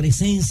ni en la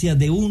presencia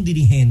de un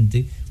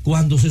dirigente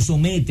cuando se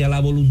somete a la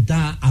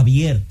voluntad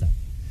abierta.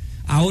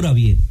 Ahora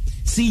bien,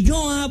 Si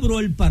yo abro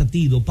el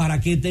partido,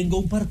 ¿para qué tengo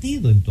un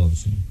partido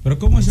entonces? Pero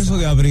 ¿cómo es eso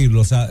de abrirlo?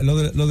 O sea, lo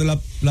de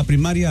la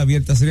primaria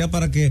abierta sería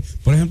para que,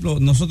 por ejemplo,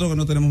 nosotros que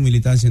no tenemos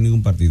militancia en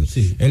ningún partido,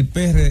 sí. El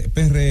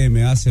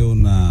PRM hace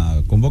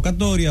una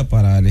convocatoria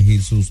para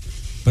elegir sus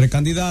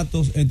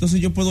precandidatos,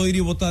 entonces yo puedo ir y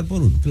votar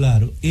por uno.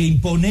 Claro, e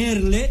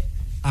imponerle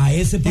a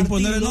ese partido.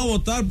 Imponerle no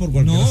votar por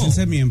cualquiera sin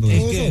ser miembro.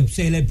 Es que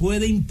se le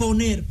puede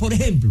imponer, por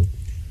ejemplo,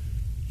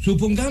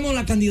 supongamos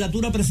la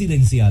candidatura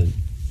presidencial.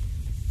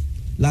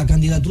 La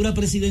candidatura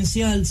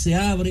presidencial se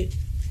abre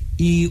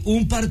y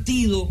un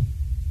partido,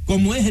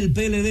 como es el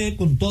PLD,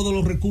 con todos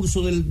los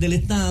recursos del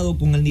Estado,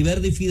 con el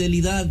nivel de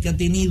fidelidad que ha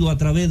tenido a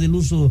través del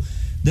uso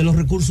de los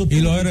recursos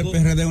públicos. Y lo era el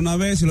PRD una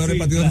vez, y lo era el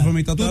Partido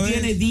Reformista otra vez. Tú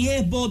tienes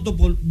 10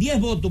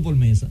 votos por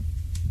mesa,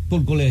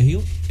 por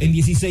colegio. En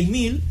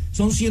 16,000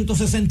 son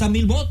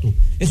 160,000 votos.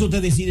 Eso te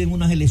decide en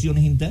unas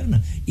elecciones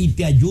internas y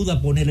te ayuda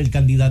a poner el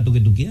candidato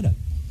que tú quieras.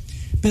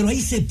 Pero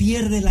ahí se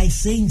pierde la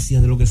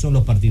esencia de lo que son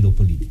los partidos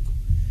políticos.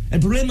 El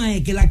problema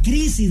es que la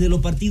crisis de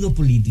los partidos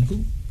políticos,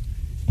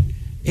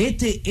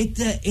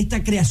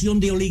 esta creación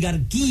de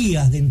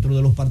oligarquías dentro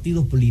de los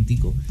partidos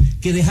políticos,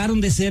 que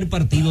dejaron de ser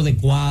partidos de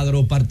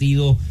cuadro,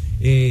 partidos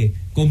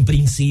con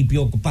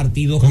principios,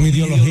 partidos con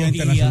ideología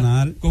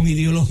internacional, con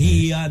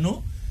ideología,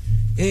 ¿no?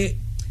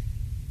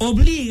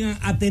 Obligan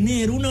a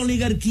tener una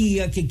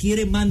oligarquía que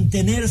quiere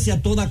mantenerse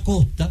a toda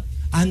costa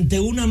ante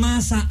una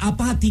masa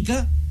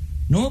apática,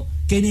 ¿no?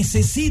 Que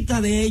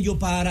necesita de ello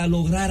para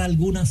lograr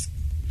algunas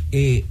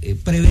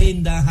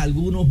prebendas,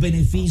 algunos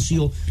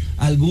beneficios,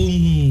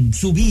 algún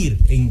subir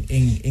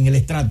en el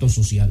estrato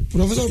social.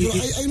 Profesor, pero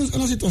hay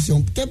una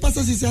situación. ¿Qué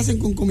pasa si se hacen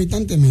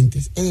concomitantemente?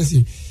 Es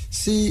decir,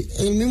 si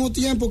al mismo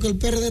tiempo que el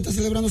PRD está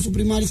celebrando sus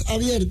primarias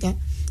abiertas,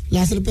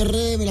 la hace el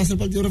PRM, la hace el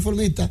Partido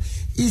Reformista,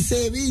 y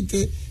se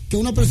evite que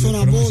una persona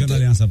vote... menciona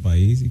Alianza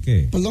País, ¿y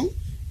qué? ¿Perdón?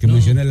 Que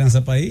mencione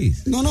Alianza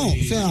País. No, o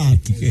sea,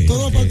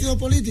 todos los partidos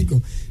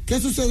políticos.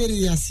 ¿Qué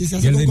sucedería si se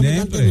hace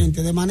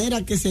concomitantemente? De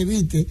manera que se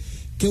evite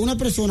que una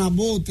persona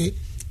vote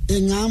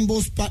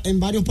en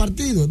varios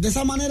partidos. De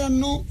esa manera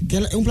no, que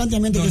es un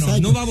planteamiento que se ha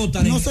hecho. No va a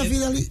votar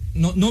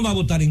no va a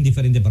votar en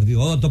diferentes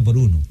partidos, va a votar por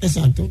uno.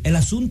 Exacto. El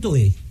asunto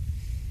es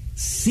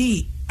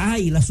si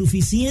hay la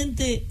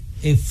suficiente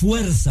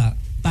fuerza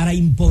para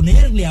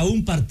imponerle a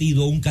un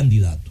partido un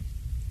candidato.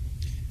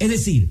 Es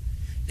decir,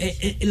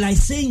 la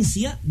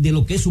esencia de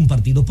lo que es un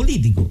partido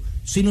político.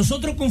 Si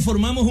nosotros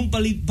conformamos un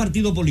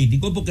partido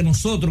político es porque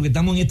nosotros que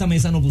estamos en esta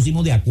mesa nos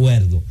pusimos de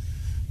acuerdo.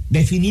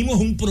 Definimos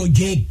un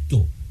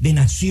proyecto de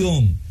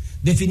nación,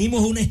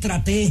 definimos una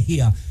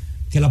estrategia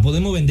que la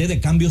podemos vender de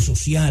cambio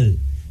social,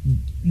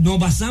 nos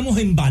basamos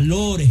en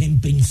valores, en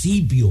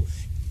principios,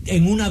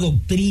 en una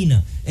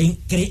doctrina,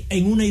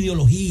 en una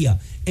ideología,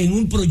 en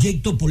un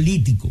proyecto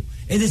político.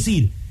 Es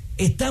decir,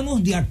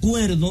 estamos de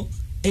acuerdo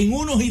en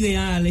unos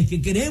ideales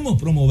que queremos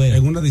promover.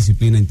 En una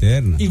disciplina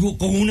interna. Y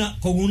con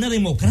una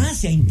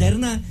democracia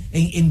interna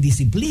en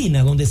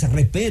disciplina, donde se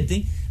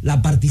respete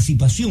la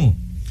participación.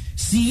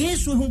 Si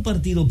eso es un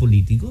partido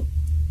político,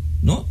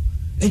 ¿no?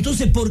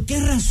 Entonces, ¿por qué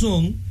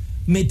razón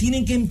me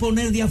tienen que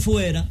imponer de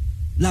afuera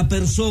la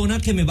persona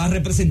que me va a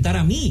representar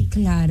a mí?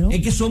 Claro.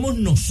 Es que somos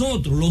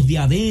nosotros, los de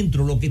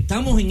adentro, los que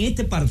estamos en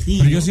este partido.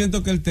 Pero yo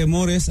siento que el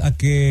temor es a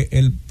que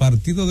el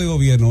partido de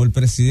gobierno o el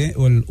presidente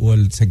o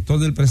el sector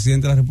del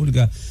presidente de la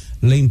República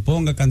le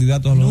imponga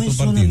candidatos a los otros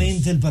partidos. No es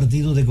solamente el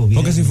partido de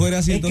gobierno. Porque si fuera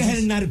así, entonces... que es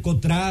el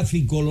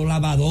narcotráfico, los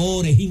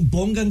lavadores,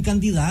 impongan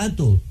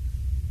candidatos.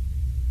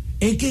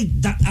 Es que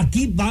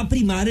aquí va a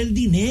primar el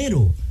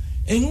dinero.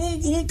 En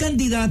un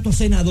candidato a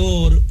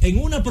senador en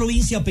una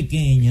provincia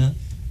pequeña,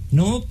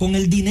 ¿no? Con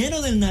el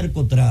dinero del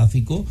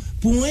narcotráfico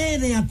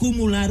puede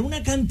acumular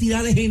una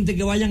cantidad de gente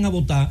que vayan a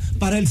votar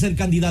para él ser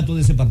candidato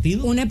de ese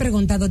partido. Una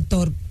pregunta,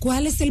 doctor.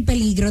 ¿Cuál es el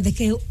peligro de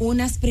que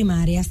unas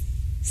primarias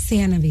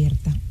sean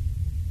abiertas?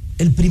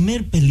 El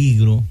primer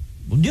peligro,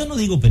 yo no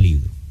digo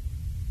peligro.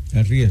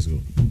 El riesgo.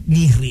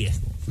 Ni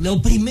riesgo.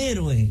 Lo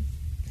primero es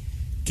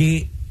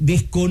que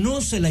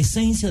desconoce la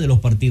esencia de los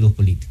partidos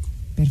políticos.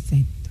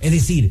 Perfecto. Es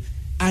decir,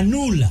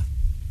 anula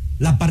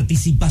la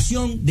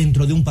participación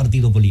dentro de un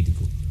partido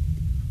político.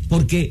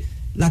 Porque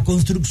la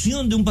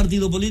construcción de un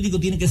partido político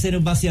tiene que ser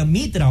en base a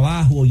mi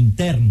trabajo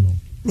interno.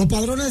 ¿Los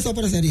padrones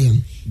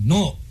desaparecerían?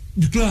 No,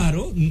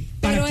 claro.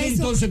 ¿Para qué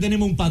entonces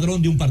tenemos un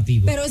padrón de un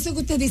partido? Pero eso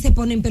que usted dice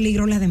pone en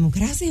peligro la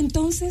democracia,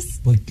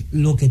 entonces. Pues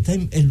lo que está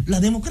la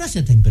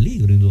democracia está en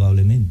peligro,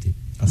 indudablemente.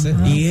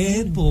 Y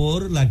es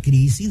por la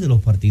crisis de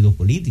los partidos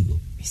políticos.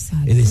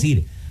 Exacto. Es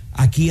decir,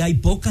 aquí hay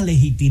poca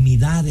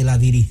legitimidad de las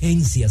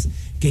dirigencias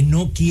que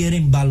no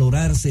quieren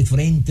valorarse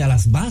frente a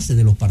las bases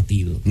de los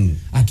partidos.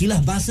 Aquí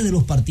las bases de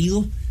los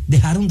partidos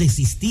dejaron de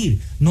existir,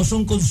 no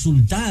son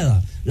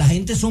consultadas, la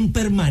gente son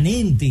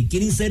permanentes y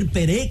quieren ser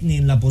perennes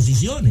en las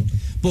posiciones.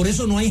 Por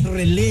eso no hay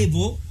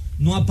relevo,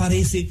 no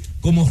aparece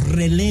como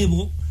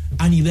relevo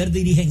a nivel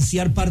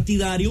dirigencial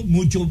partidario,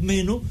 mucho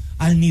menos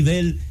al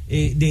nivel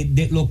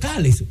de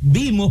locales.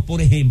 Vimos,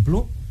 por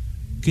ejemplo,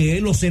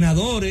 que los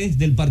senadores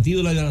del Partido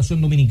de la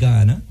Liberación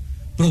Dominicana,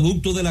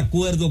 producto del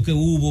acuerdo que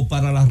hubo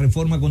para la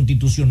reforma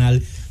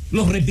constitucional,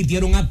 los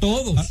repitieron a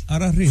todos,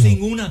 ahora, Rijo,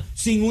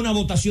 sin una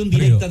votación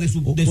directa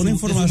Rijo, de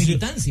su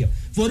militancia.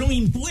 Fueron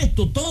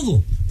impuestos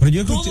todos,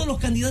 todos los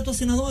candidatos a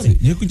senadores. Sí,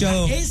 yo he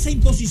escuchado, esa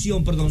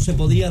imposición, se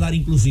podría dar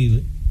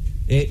inclusive,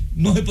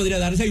 no se podría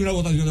dar si hay una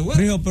votación de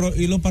vuelta. Rijo, pero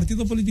 ¿y los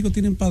partidos políticos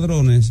tienen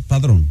padrón?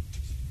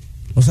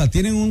 O sea,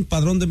 tienen un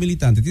padrón de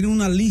militantes, tienen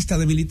una lista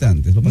de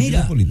militantes, los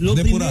partidos políticos.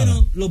 Lo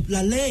primero,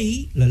 la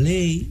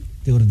ley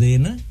te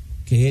ordena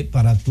que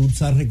para tú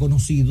ser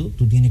reconocido,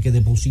 tú tienes que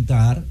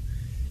depositar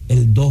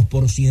el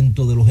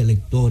 2% de los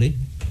electores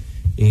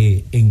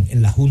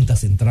en la Junta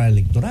Central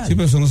Electoral. Sí,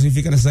 pero eso no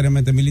significa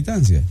necesariamente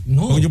militancia.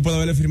 No. Porque yo puedo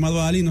haberle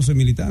firmado a alguien y no soy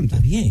militante. Está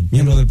bien.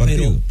 Miembro del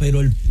partido.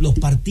 Pero los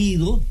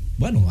partidos,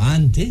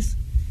 antes,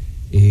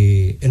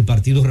 el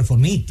Partido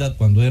Reformista,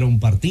 cuando era un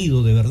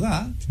partido de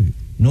verdad, sí,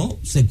 ¿no?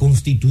 Se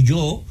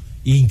constituyó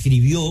e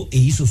inscribió e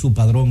hizo su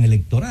padrón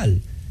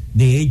electoral.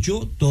 De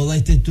hecho, toda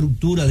esta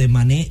estructura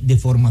de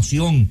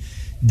formación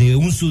de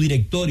un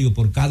subdirectorio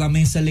por cada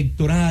mesa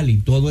electoral y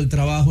todo el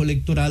trabajo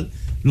electoral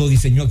lo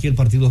diseñó aquí el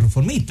Partido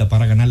Reformista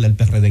para ganarle al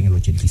PRD en el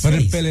 86. Pero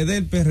el PLD,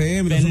 el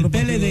PRM,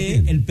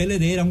 el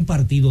PLD era un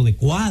partido de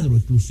cuadro,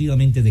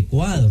 exclusivamente de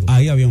cuadro.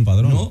 Ahí había un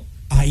padrón. ¿No?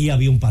 Ahí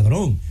había un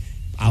padrón.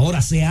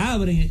 Ahora se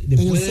abre,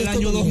 después del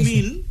año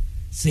 2000,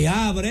 se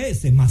abre,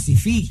 se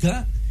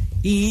masifica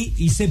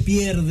y se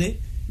pierde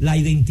la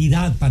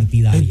identidad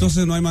partidaria.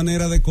 Entonces no hay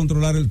manera de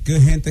controlar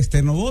que gente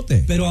externo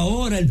vote. Pero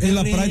ahora en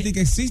la práctica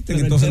existe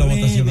entonces la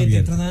votación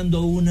abierta. Está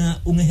dando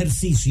un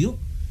ejercicio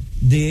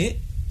de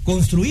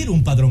construir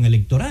un padrón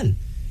electoral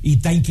y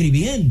está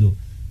inscribiendo.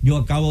 Yo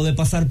acabo de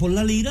pasar por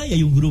la Lira y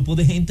hay un grupo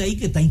de gente ahí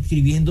que está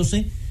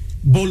inscribiéndose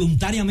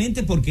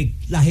voluntariamente porque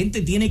la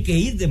gente tiene que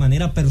ir de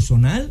manera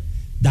personal,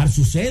 dar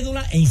su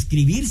cédula e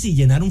inscribirse y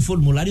llenar un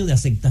formulario de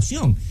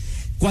aceptación.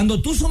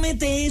 Cuando tú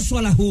sometes eso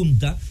a la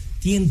Junta,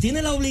 quien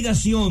tiene la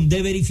obligación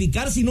de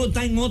verificar si no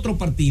está en otro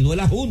partido es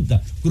la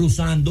Junta,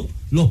 cruzando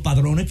los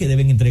padrones que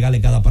deben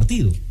entregarle cada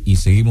partido. Y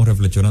seguimos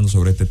reflexionando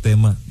sobre este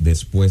tema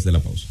después de la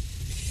pausa.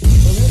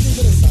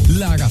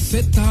 La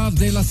Gaceta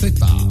de la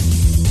Z.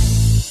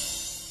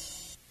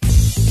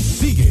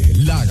 Sigue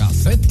la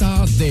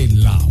Gaceta de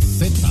la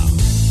Z.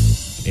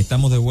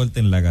 Estamos de vuelta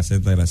en la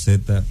Gaceta de la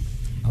Z,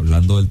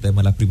 hablando del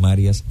tema de las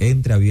primarias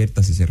entre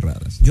abiertas y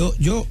cerradas. Yo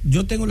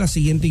tengo la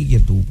siguiente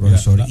inquietud,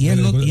 profesor, y es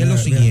lo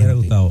siguiente.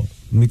 Gustavo,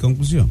 mi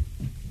conclusión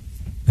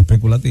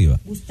especulativa.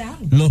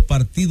 Gustavo. Los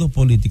partidos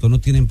políticos no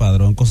tienen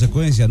padrón, en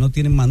consecuencia no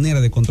tienen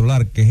manera de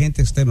controlar que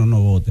gente externa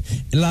no vote.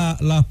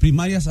 Las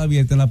primarias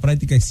abiertas en la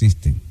práctica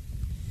existen.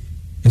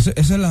 Esa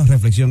es la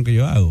reflexión que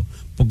yo hago,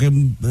 porque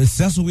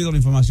se ha subido la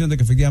información de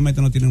que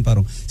efectivamente no tienen un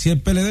padrón. Si el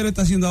PLD lo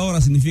está haciendo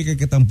ahora, significa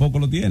que tampoco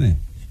lo tiene.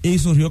 Y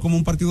surgió como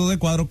un partido de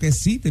cuadro que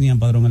sí tenían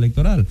padrón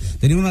electoral,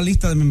 tenían una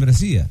lista de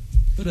membresía.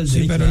 Pero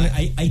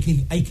hay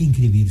que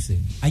inscribirse,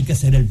 hay que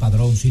hacer el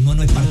padrón, si no,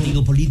 no es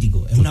partido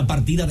político, es una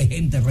partida de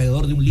gente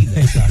alrededor de un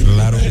líder.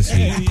 Claro que sí.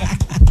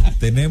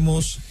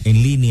 Tenemos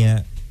en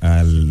línea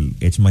al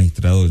ex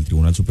magistrado del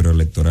Tribunal Superior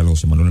Electoral,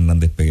 José Manuel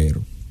Hernández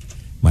Peguero.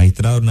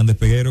 Magistrado Hernández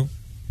Peguero,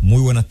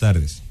 muy buenas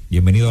tardes,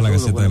 bienvenido a la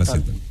Gaceta de la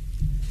Z.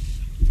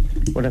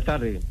 Buenas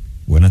tardes.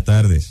 Buenas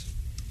tardes.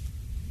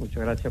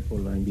 Muchas gracias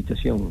por la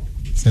invitación.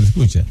 ¿Se le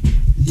escucha?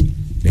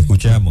 Le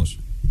escuchamos.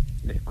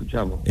 Le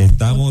escuchamos.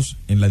 Estamos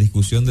en la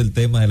discusión del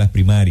tema de las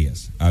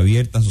primarias,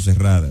 abiertas o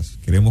cerradas.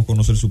 Queremos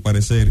conocer su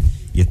parecer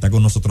y está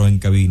con nosotros en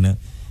cabina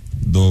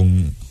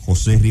don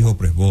José Rijo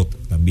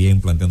Presbot, también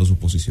planteando sus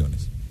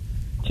posiciones.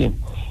 Sí.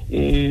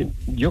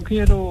 Yo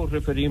quiero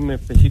referirme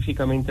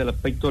específicamente al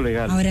aspecto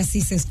legal. Ahora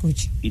sí se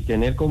escucha. Y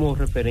tener como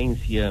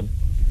referencia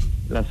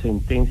la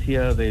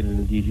sentencia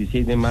del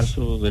 16 de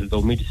marzo del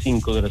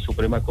 2005 de la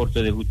Suprema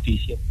Corte de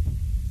Justicia,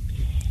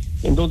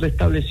 en donde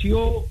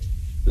estableció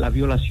las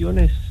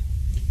violaciones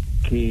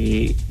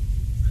que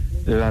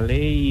la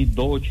ley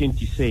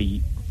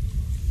 286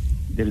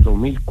 del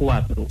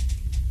 2004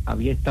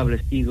 había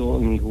establecido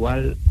en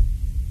igual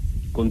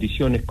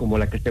condiciones como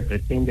la que se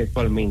pretende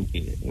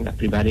actualmente en las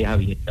primarias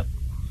abiertas.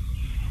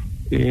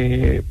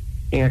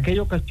 En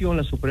aquella ocasión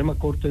la Suprema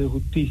Corte de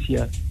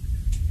Justicia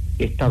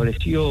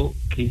estableció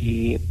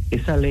que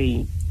esa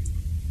ley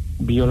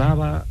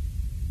violaba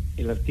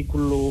el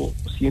artículo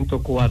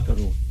 104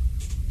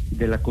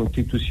 de la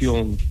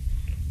Constitución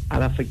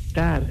al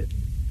afectar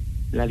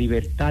la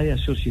libertad de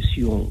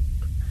asociación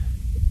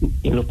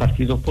en los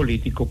partidos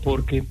políticos,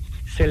 porque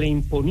se le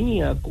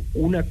imponía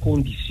una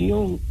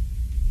condición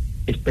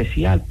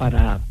especial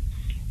para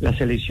la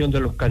selección de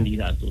los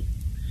candidatos.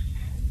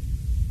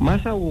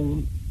 Más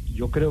aún,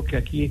 yo creo que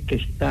aquí es que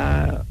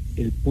está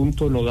el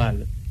punto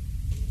nodal,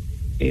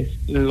 es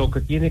lo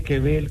que tiene que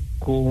ver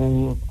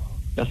con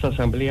las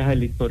asambleas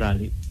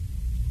electorales.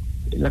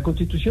 La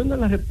Constitución de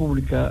la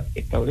República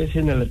establece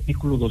en el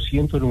artículo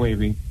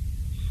 209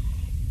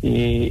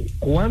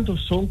 cuándo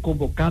son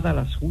convocadas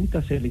las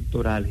juntas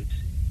electorales,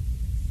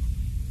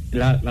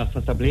 las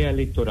asambleas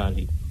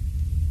electorales,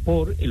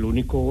 por el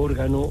único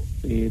órgano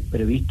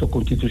previsto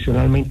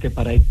constitucionalmente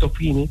para estos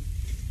fines,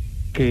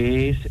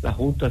 que es la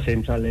Junta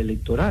Central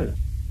Electoral.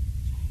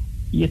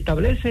 Y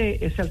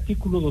establece ese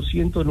artículo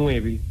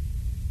 209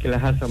 que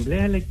las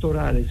asambleas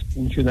electorales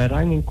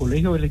funcionarán en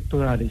colegios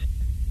electorales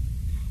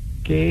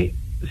que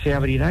se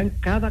abrirán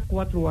cada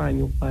 4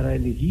 años para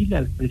elegir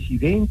al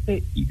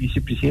presidente y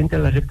vicepresidente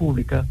de la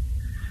República,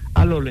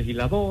 a los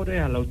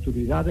legisladores, a las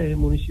autoridades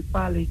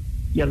municipales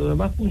y a los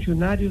demás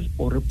funcionarios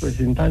o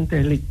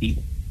representantes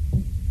electivos.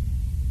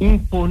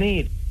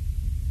 Imponer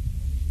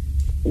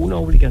una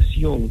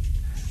obligación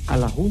a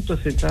la Junta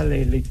Central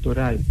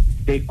Electoral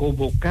de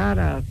convocar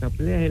a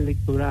asambleas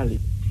electorales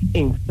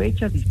en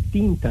fecha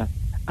distinta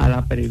a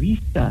la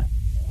prevista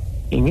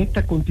en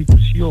esta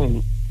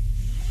Constitución,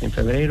 en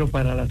febrero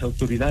para las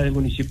autoridades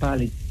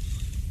municipales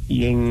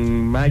y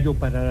en mayo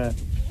para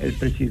el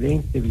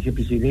presidente,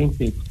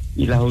 vicepresidente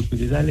y las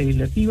autoridades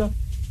legislativas,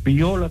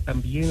 viola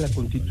también la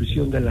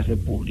Constitución de la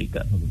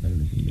República.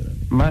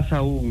 Más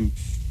aún,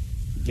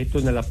 esto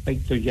en el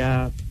aspecto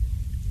ya,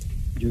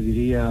 yo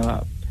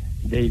diría,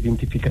 de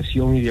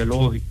identificación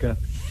ideológica,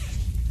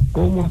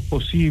 ¿cómo es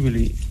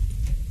posible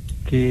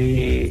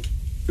que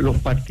los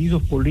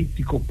partidos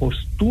políticos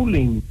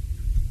postulen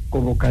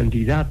como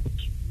candidatos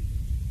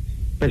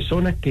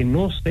personas que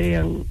no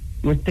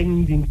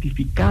estén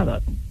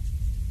identificadas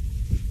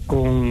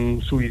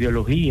con su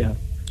ideología,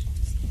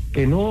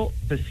 que no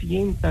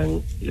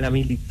sientan la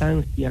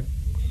militancia,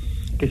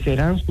 que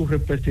serán sus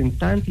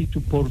representantes y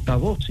sus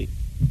portavoces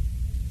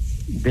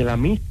de la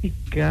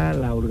mística,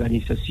 la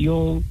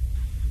organización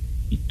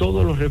y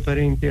todo lo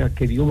referente a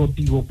que dio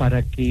motivo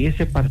para que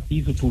ese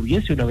partido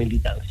tuviese una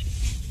militancia?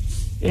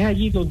 Es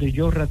allí donde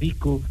yo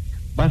radico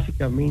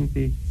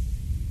básicamente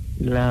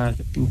la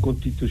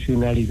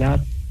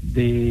inconstitucionalidad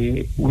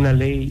de una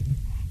ley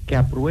que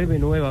apruebe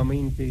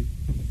nuevamente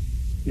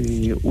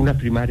unas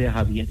primarias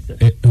abiertas.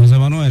 José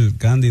Manuel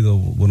Cándido,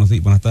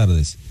 buenas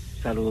tardes.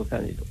 Saludos,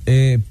 Cándido.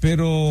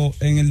 Pero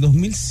en el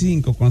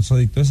 2005, cuando se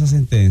dictó esa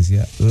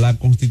sentencia, la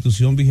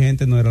constitución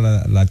vigente no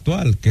era la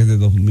actual, que es de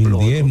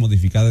 2010,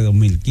 modificada de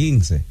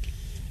 2015.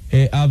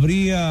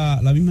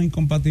 ¿Habría la misma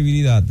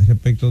incompatibilidad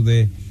respecto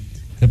de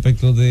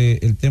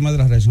el tema de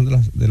la reacción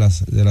de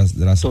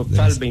las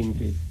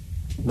totalmente?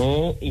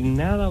 No, en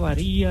nada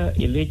varía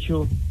el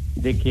hecho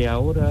de que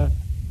ahora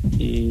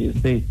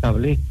se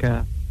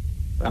establezca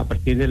a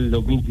partir del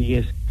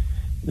 2010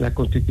 la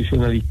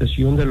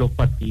constitucionalización de los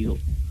partidos.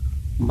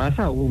 Más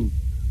aún,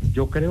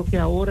 yo creo que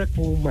ahora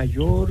con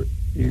mayor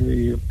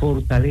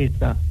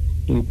fortaleza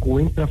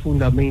encuentra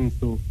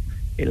fundamento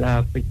en la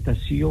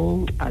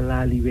afectación a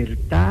la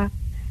libertad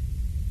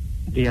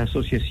de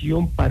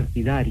asociación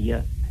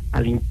partidaria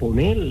al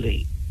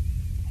imponerle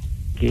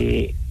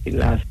que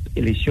las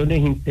elecciones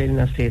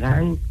internas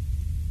serán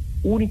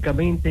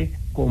únicamente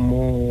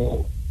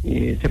como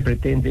se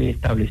pretende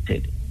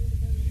establecer.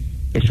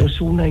 Eso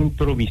es una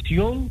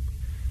intromisión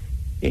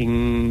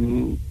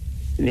en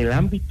el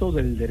ámbito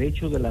del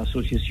derecho de la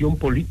asociación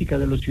política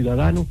de los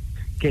ciudadanos,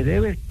 que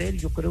debe ser,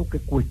 yo creo que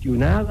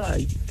cuestionada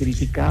y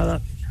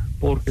criticada,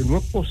 porque no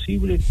es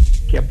posible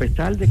que, a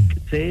pesar de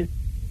ser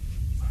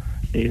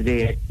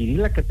de adquirir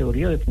la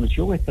categoría de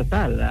función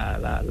estatal,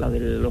 la de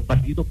los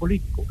partidos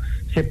políticos,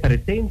 se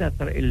pretenda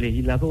el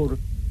legislador,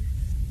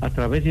 a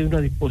través de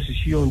una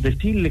disposición,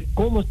 decirle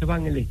cómo se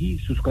van a elegir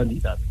sus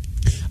candidatos.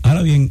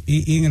 Ahora bien,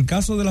 y en el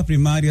caso de las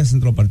primarias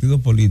entre los partidos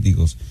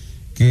políticos,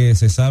 que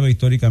se sabe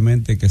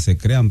históricamente que se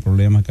crean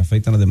problemas que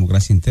afectan la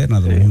democracia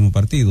interna de los mismos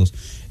partidos,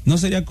 ¿no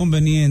sería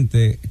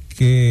conveniente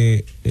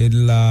que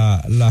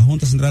la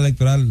Junta Central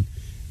Electoral,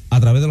 a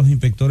través de los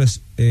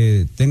inspectores,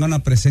 tenga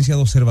una presencia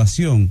de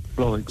observación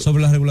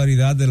sobre la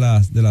regularidad de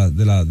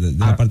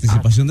la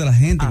participación de la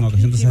gente en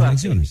ocasión de esas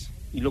elecciones?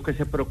 Y lo que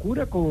se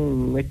procura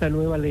con esta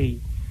nueva ley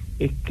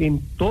es que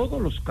en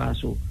todos los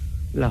casos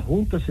la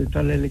Junta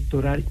Central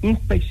Electoral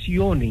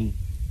inspeccione,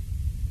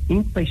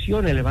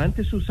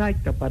 levante sus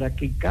actas para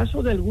que en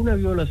caso de alguna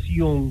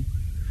violación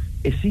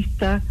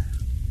exista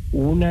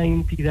una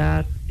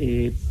entidad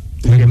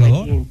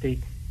independiente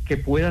que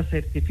pueda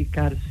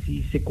certificar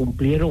si se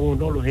cumplieron o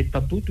no los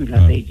estatutos y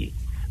las leyes,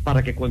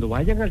 para que cuando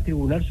vayan al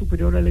Tribunal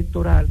Superior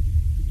Electoral,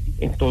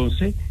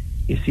 entonces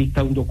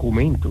exista un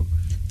documento.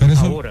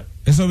 Pero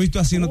eso visto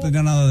así no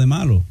tendría nada de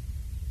malo.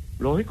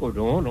 Lógico,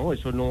 no,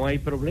 eso no hay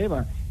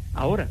problema.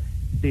 Ahora,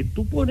 de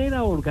tú poner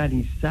a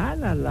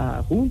organizar a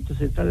la Junta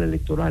Central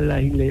Electoral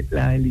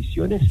las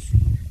elecciones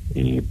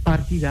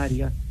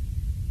partidarias,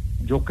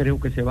 yo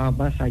creo que se va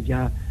más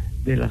allá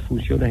de las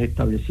funciones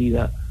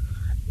establecidas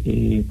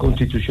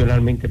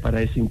constitucionalmente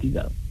para esa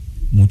entidad.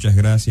 Muchas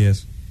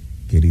gracias,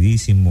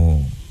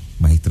 queridísimo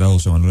magistrado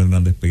José Manuel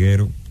Hernández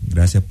Peguero.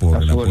 Gracias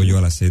por el apoyo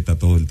a la Z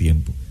todo el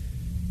tiempo.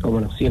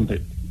 Bueno,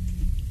 siempre.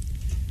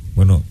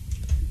 Bueno,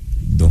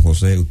 don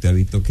José, usted ha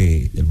visto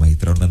que el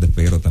magistrado Hernández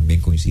Peguero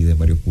también coincide en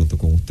varios puntos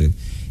con usted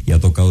y ha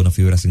tocado una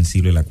fibra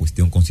sensible en la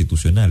cuestión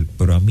constitucional,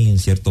 pero a mí, en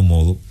cierto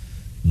modo,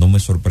 no me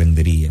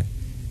sorprendería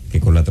que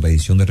con la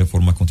tradición de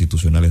reformas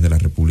constitucionales de la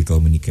República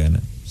Dominicana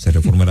se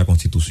reforme la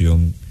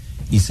Constitución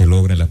y se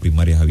logren las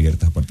primarias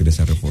abiertas a partir de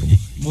esa reforma.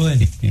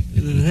 Bueno,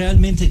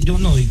 realmente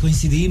y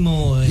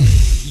coincidimos.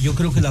 Yo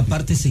creo que la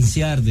parte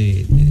esencial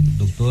del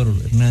doctor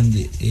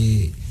Hernández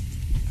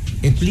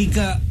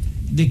explica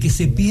de que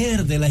se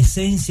pierde la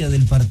esencia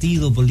del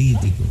partido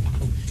político.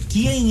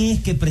 ¿Quién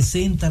es que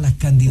presenta las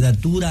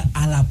candidaturas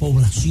a la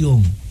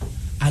población,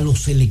 a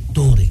los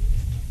electores?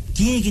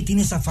 ¿Quién es que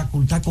tiene esa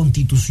facultad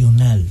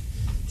constitucional?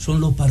 Son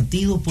los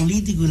partidos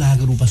políticos y las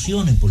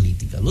agrupaciones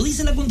políticas. Lo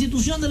dice la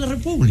Constitución de la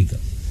República.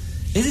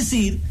 Es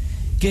decir,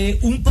 que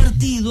un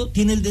partido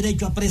tiene el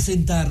derecho a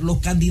presentar los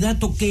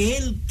candidatos que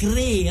él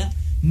crea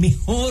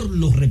mejor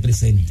los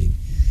representen.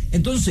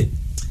 Entonces,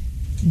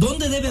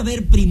 ¿dónde debe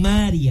haber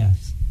primarias?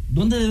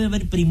 ¿Dónde debe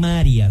haber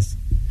primarias?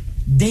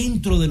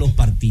 Dentro de los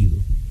partidos.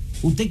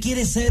 Usted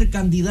quiere ser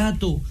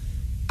candidato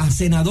a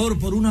senador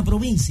por una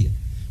provincia,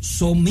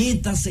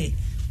 sométase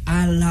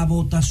a la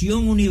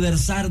votación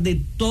universal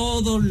de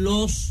todos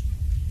los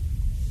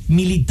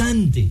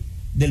militantes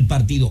del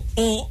partido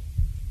o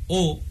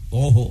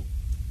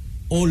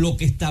lo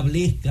que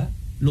establezca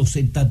los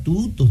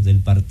estatutos del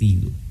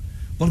partido.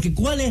 Porque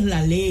 ¿cuál es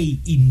la ley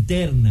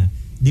interna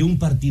de un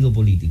partido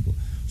político?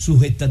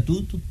 Sus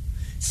estatutos.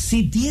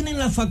 Si tienen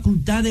la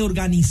facultad de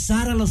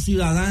organizar a los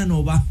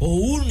ciudadanos bajo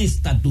un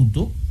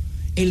estatuto,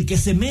 el que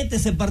se mete a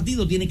ese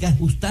partido tiene que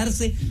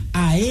ajustarse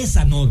a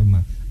esa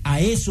norma, a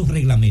esos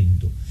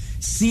reglamentos.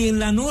 Si en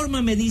la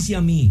norma me dice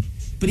a mí,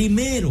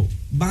 primero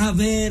va a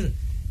haber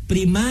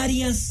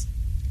primarias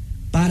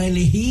para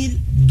elegir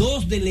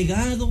 2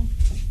 delegados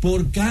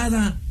por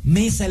cada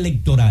mesa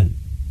electoral,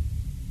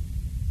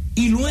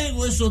 y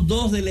luego esos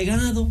 2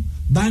 delegados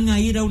van a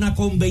ir a una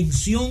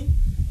convención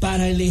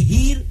para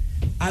elegir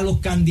a los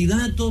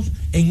candidatos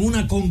en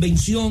una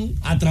convención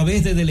a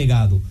través de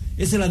delegados.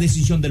 Esa es la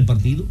decisión del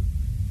partido.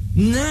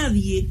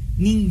 Nadie,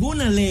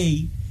 ninguna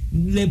ley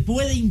le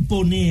puede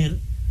imponer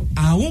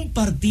a un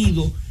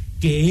partido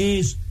que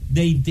es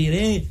de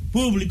interés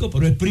público,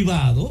 pero es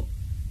privado,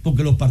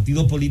 porque los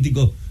partidos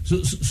políticos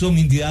son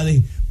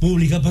entidades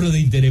públicas, pero de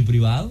interés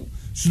privado.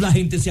 La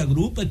gente se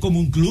agrupa, es como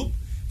un club.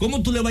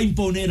 ¿Cómo tú le vas a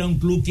imponer a un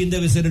club quién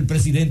debe ser el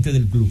presidente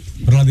del club?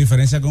 Pero la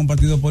diferencia con un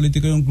partido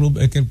político y un club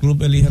es que el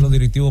club elige los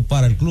directivos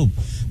para el club,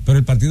 pero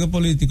el partido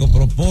político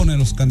propone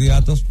los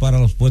candidatos para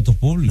los puestos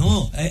públicos.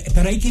 No,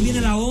 pero ahí que viene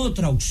la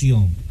otra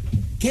opción.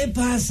 ¿Qué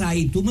pasa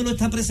ahí? Tú me lo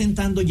estás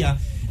presentando ya.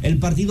 El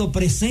partido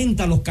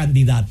presenta los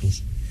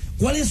candidatos.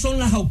 ¿Cuáles son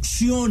las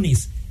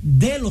opciones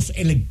de los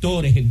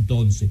electores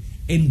entonces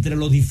entre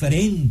los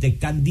diferentes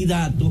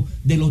candidatos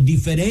de los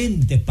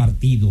diferentes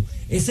partidos?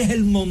 Ese es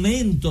el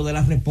momento de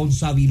la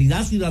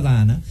responsabilidad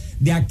ciudadana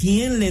de a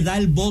quién le da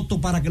el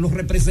voto para que los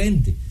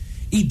represente,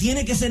 y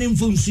tiene que ser en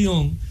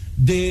función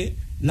de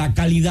la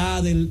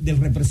calidad del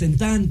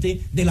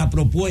representante, de la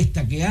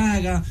propuesta que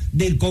haga,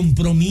 del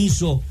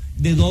compromiso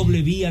de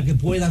doble vía que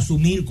pueda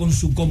asumir con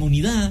su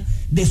comunidad,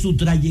 de su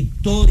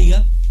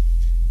trayectoria,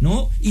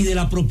 ¿no? Y de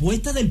la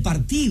propuesta del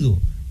partido,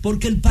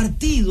 porque el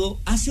partido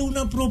hace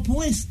una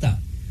propuesta.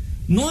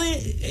 No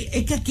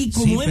es que aquí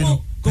como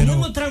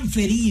hemos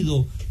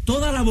transferido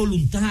toda la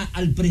voluntad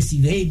al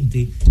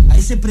presidente, a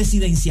ese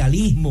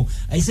presidencialismo,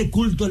 a ese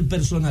culto al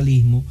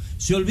personalismo,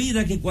 se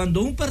olvida que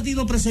cuando un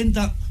partido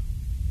presenta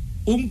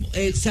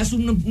se hace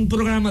un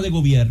programa de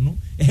gobierno,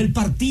 es el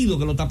partido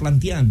que lo está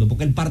planteando,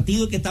 porque el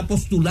partido es que está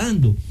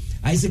postulando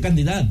a ese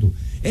candidato.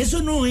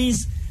 Eso no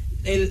es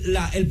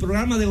el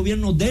programa de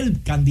gobierno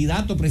del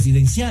candidato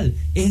presidencial,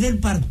 es del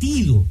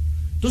partido.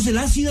 Entonces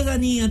la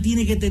ciudadanía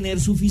tiene que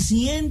tener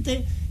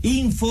suficientes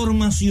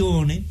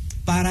informaciones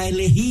para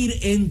elegir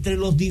entre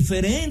los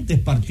diferentes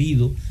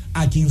partidos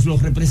a quien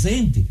los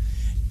represente.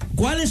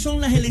 ¿Cuáles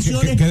son las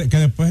elecciones? Que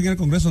después en el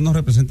Congreso no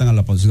representan a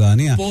la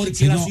ciudadanía,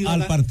 sino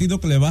al partido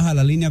que le baja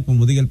la línea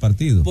como diga el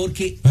partido.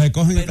 Porque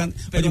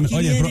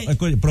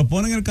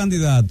proponen el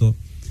candidato,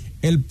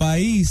 el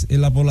país,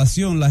 la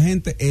población, la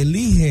gente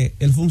elige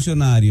el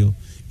funcionario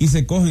y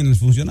se cogen el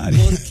funcionario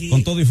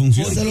con todo y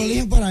función. Se lo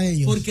eligen para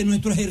ellos. Porque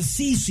nuestro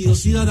ejercicio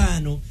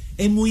ciudadano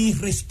es muy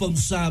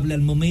irresponsable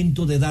al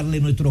momento de darle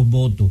nuestros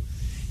votos.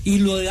 Y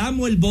le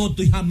damos el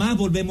voto y jamás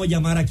volvemos a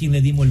llamar a quien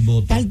le dimos el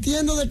voto.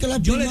 Partiendo de que la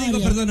primaria...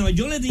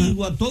 yo le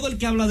digo a todo el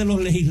que habla de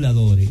los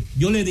legisladores,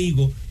 yo le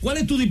digo, ¿cuál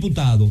es tu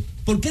diputado?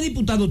 ¿Por qué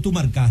diputado tú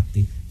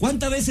marcaste?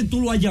 ¿Cuántas veces tú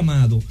lo has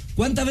llamado?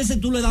 ¿Cuántas veces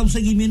tú le has dado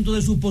seguimiento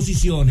de sus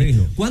posiciones?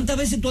 ¿Cuántas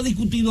veces tú has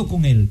discutido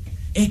con él?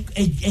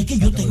 Es que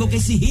yo tengo que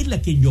exigirle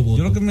a quien yo voto.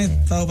 Yo lo que me he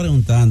estado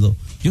preguntando,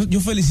 yo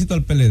felicito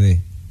al PLD,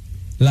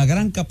 la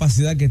gran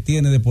capacidad que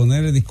tiene de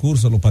poner el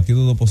discurso a los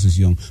partidos de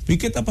oposición. ¿Y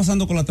qué está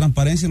pasando con la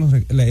transparencia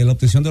en la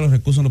obtención de los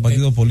recursos en los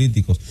partidos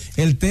políticos?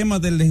 El tema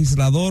del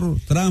legislador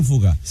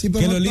tránsfuga, que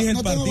lo elige el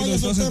partido,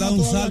 entonces da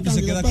un salto y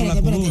se queda con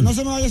la curul. No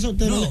se me vaya a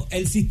soltar. No,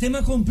 el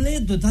sistema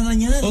completo está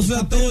dañado. O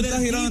sea, todo está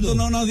girando,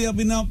 no día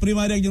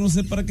primaria, yo no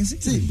sé para qué sí.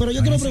 Sí, pero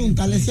yo quiero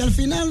preguntarle, si al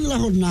final de la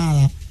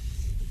jornada,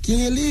 quien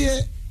elige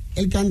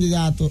el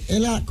candidato es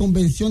la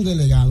convención de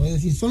delegados, es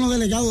decir, son los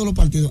delegados de los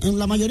partidos, en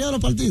la mayoría de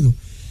los partidos.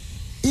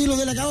 Y los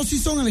delegados sí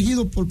son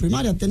elegidos por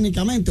primaria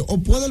técnicamente, o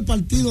puede el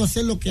partido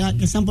hacer lo que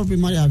sean por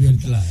primaria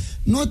abierta. Claro.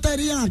 No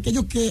estarían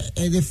aquellos que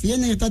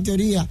defienden esta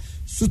teoría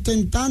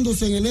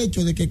sustentándose en el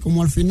hecho de que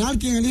como al final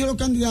quien elige los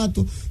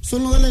candidatos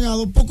son los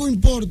delegados, poco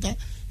importa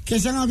que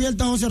sean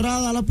abiertas o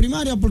cerradas las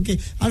primarias, porque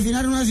al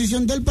final es una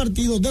decisión del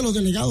partido, de los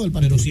delegados del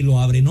partido. Pero si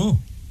lo abre, no.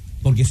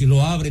 Porque si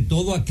lo abre,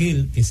 todo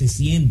aquel que se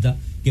sienta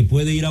que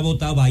puede ir a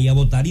votar, vaya a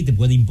votar y te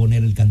puede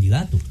imponer el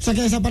candidato. O sea,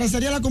 que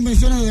desaparecería la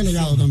convención de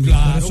delegados también.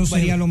 Claro, eso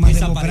sería lo más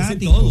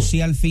democrático. Todo. Si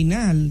al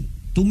final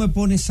tú me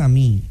pones a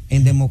mí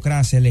en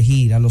democracia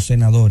elegir a los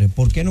senadores,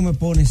 ¿por qué no me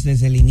pones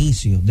desde el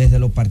inicio, desde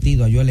los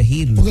partidos, a yo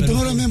elegirlos? Porque tú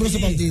no eres miembro de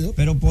ese partido.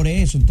 Pero por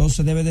eso,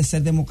 entonces debe de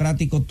ser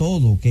democrático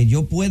todo, que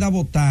yo pueda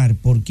votar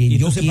porque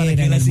yo quiera en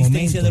la el existencia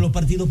momento de los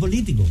partidos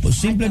políticos. Pues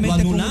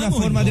simplemente con una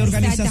forma de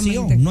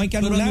organización, no hay que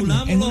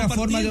anularlo, es una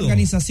forma de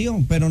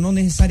organización, pero no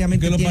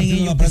necesariamente que los partidos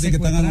en la práctica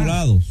están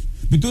anulados.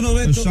 Y tú no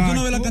ves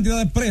la cantidad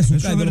de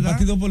presos de los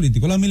partidos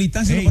políticos, la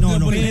militancia de los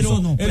partidos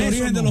políticos, el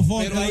origen de los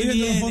fondos,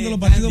 de los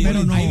partidos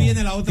políticos. Ahí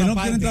viene la otra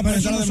parte.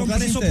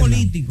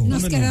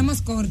 Nos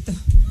quedamos cortos.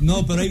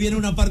 No, pero ahí viene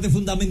una parte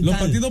fundamental. Los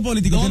partidos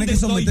políticos tienen que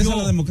someterse a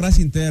la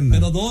democracia interna.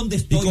 Pero ¿dónde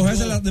estoy y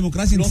cogerse la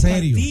democracia en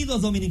serio. Los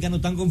partidos dominicanos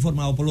están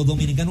conformados por los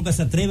dominicanos que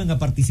se atreven a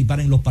participar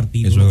en los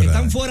partidos. Los que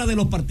están fuera de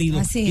los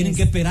partidos tienen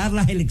que esperar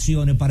las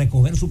elecciones para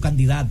escoger su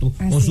candidato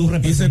o su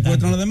representante. Y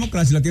secuestran la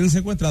democracia, la tienen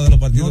secuestrada los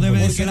partidos.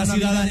 Porque la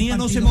ciudadanía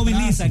no se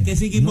moviliza, hay que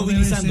seguir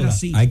movilizándola.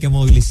 Hay que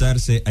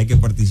movilizarse, hay que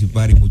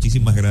participar y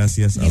muchísimas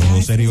gracias a don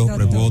José Ríos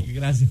Prevot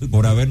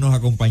por habernos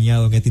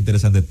acompañado en este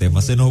interesante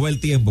tema. Se nos va el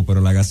tiempo,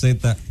 pero la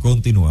Gaceta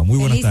continúa. Muy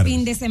buenas tardes.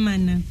 Fin de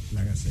semana.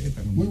 La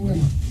Gaceta, muy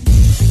buena.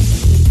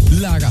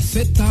 La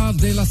Gaceta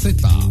de la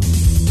Z.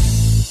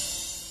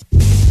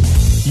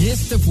 Y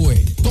este fue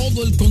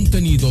todo el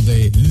contenido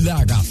de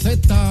La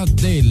Gaceta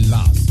de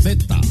la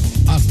Z.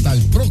 Hasta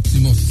el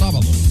próximo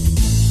sábado.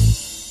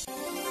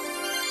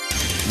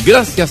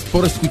 Gracias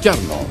por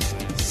escucharnos.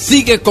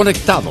 Sigue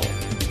conectado.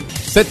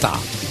 Z